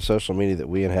flavors of social media that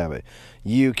we inhabit.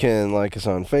 You can like us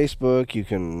on Facebook. You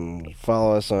can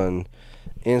follow us on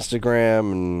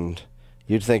Instagram, and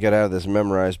you'd think I'd have this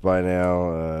memorized by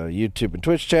now. YouTube and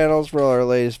Twitch channels for all our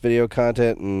latest video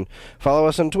content, and follow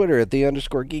us on Twitter at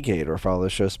 @_Geekade, or follow the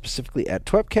show specifically at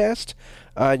Twepcast.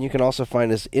 And you can also find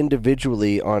us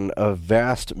individually on a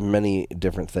vast many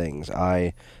different things.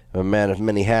 I am a man of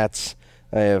many hats.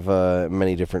 I have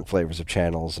many different flavors of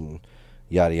channels and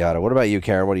yada yada. What about you,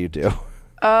 Karen? What do you do?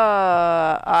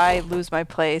 I lose my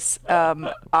place.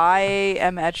 I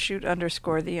am at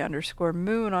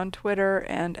shoot_the_moon on Twitter,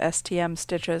 and STM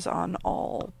Stitches on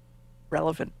all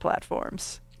relevant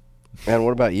platforms. And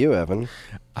what about you, Evan?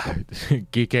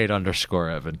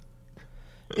 Geekade_Evan.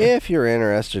 If you're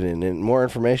interested in more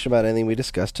information about anything we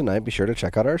discussed tonight, be sure to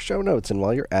check out our show notes. And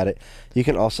while you're at it, you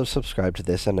can also subscribe to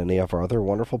this and any of our other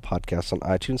wonderful podcasts on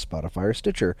iTunes, Spotify, or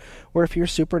Stitcher, where if you're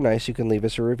super nice, you can leave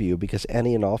us a review, because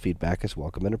any and all feedback is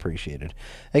welcome and appreciated.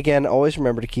 Again, always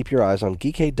remember to keep your eyes on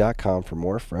geekade.com for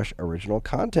more fresh, original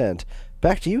content.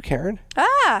 Back to you, Karen.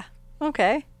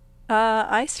 Okay.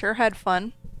 I sure had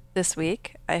fun this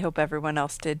week. I hope everyone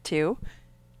else did too.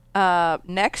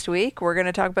 Next week, we're going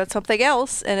to talk about something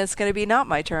else, and it's going to be not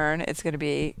my turn. It's going to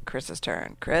be Chris's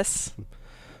turn. Chris,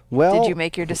 Well, did you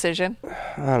make your decision?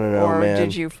 I don't know, Or man.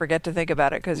 did you forget to think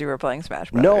about it because you were playing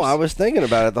Smash Brothers? No, I was thinking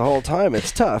about it the whole time.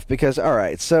 It's tough because, all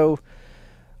right, so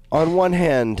on one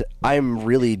hand, I'm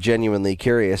really genuinely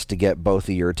curious to get both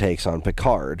of your takes on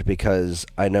Picard, because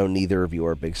I know neither of you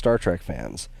are big Star Trek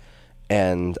fans.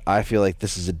 And I feel like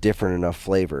this is a different enough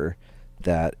flavor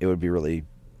that it would be really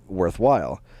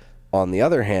worthwhile. On the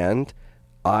other hand,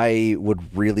 I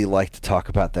would really like to talk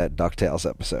about that DuckTales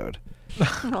episode.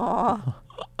 Aw.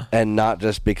 And not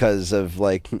just because of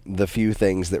like the few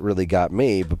things that really got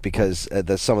me, but because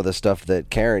some of the stuff that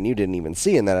Karen, you didn't even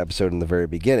see in that episode in the very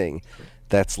beginning.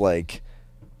 That's like,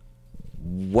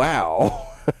 wow.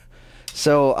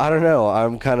 So I don't know.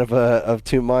 I'm kind of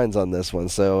two minds on this one.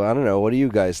 So I don't know. What do you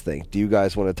guys think? Do you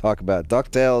guys want to talk about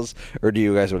DuckTales, or do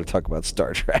you guys want to talk about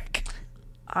Star Trek?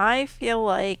 I feel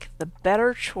like the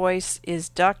better choice is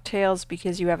DuckTales,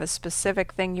 because you have a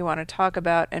specific thing you want to talk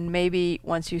about, and maybe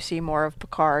once you see more of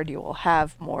Picard, you will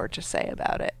have more to say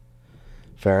about it.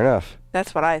 Fair enough.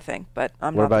 That's what I think, but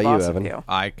I'm What not the about you, boss of Evan? you.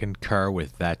 I concur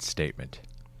with that statement.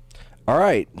 All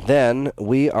right, then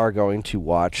we are going to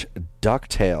watch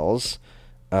DuckTales.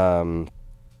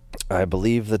 I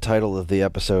believe the title of the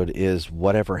episode is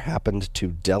Whatever Happened to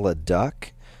Della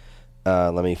Duck.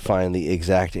 Let me find the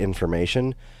exact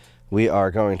information. We are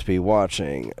going to be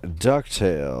watching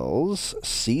DuckTales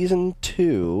Season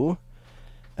 2,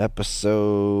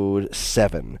 Episode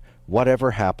 7,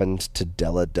 Whatever Happened to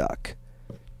Della Duck.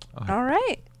 All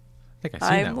right. I think I've seen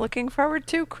that I'm one. looking forward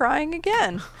to crying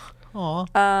again.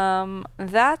 Aw.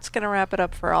 That's going to wrap it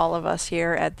up for all of us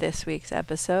here at this week's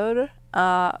episode.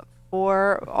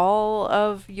 for all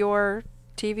of your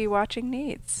TV watching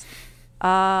needs.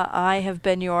 I have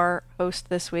been your host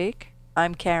this week.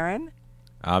 I'm Karen.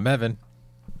 I'm Evan.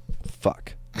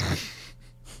 Fuck.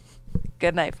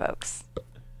 Good night, folks.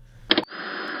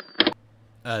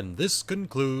 And this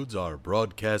concludes our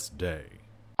broadcast day.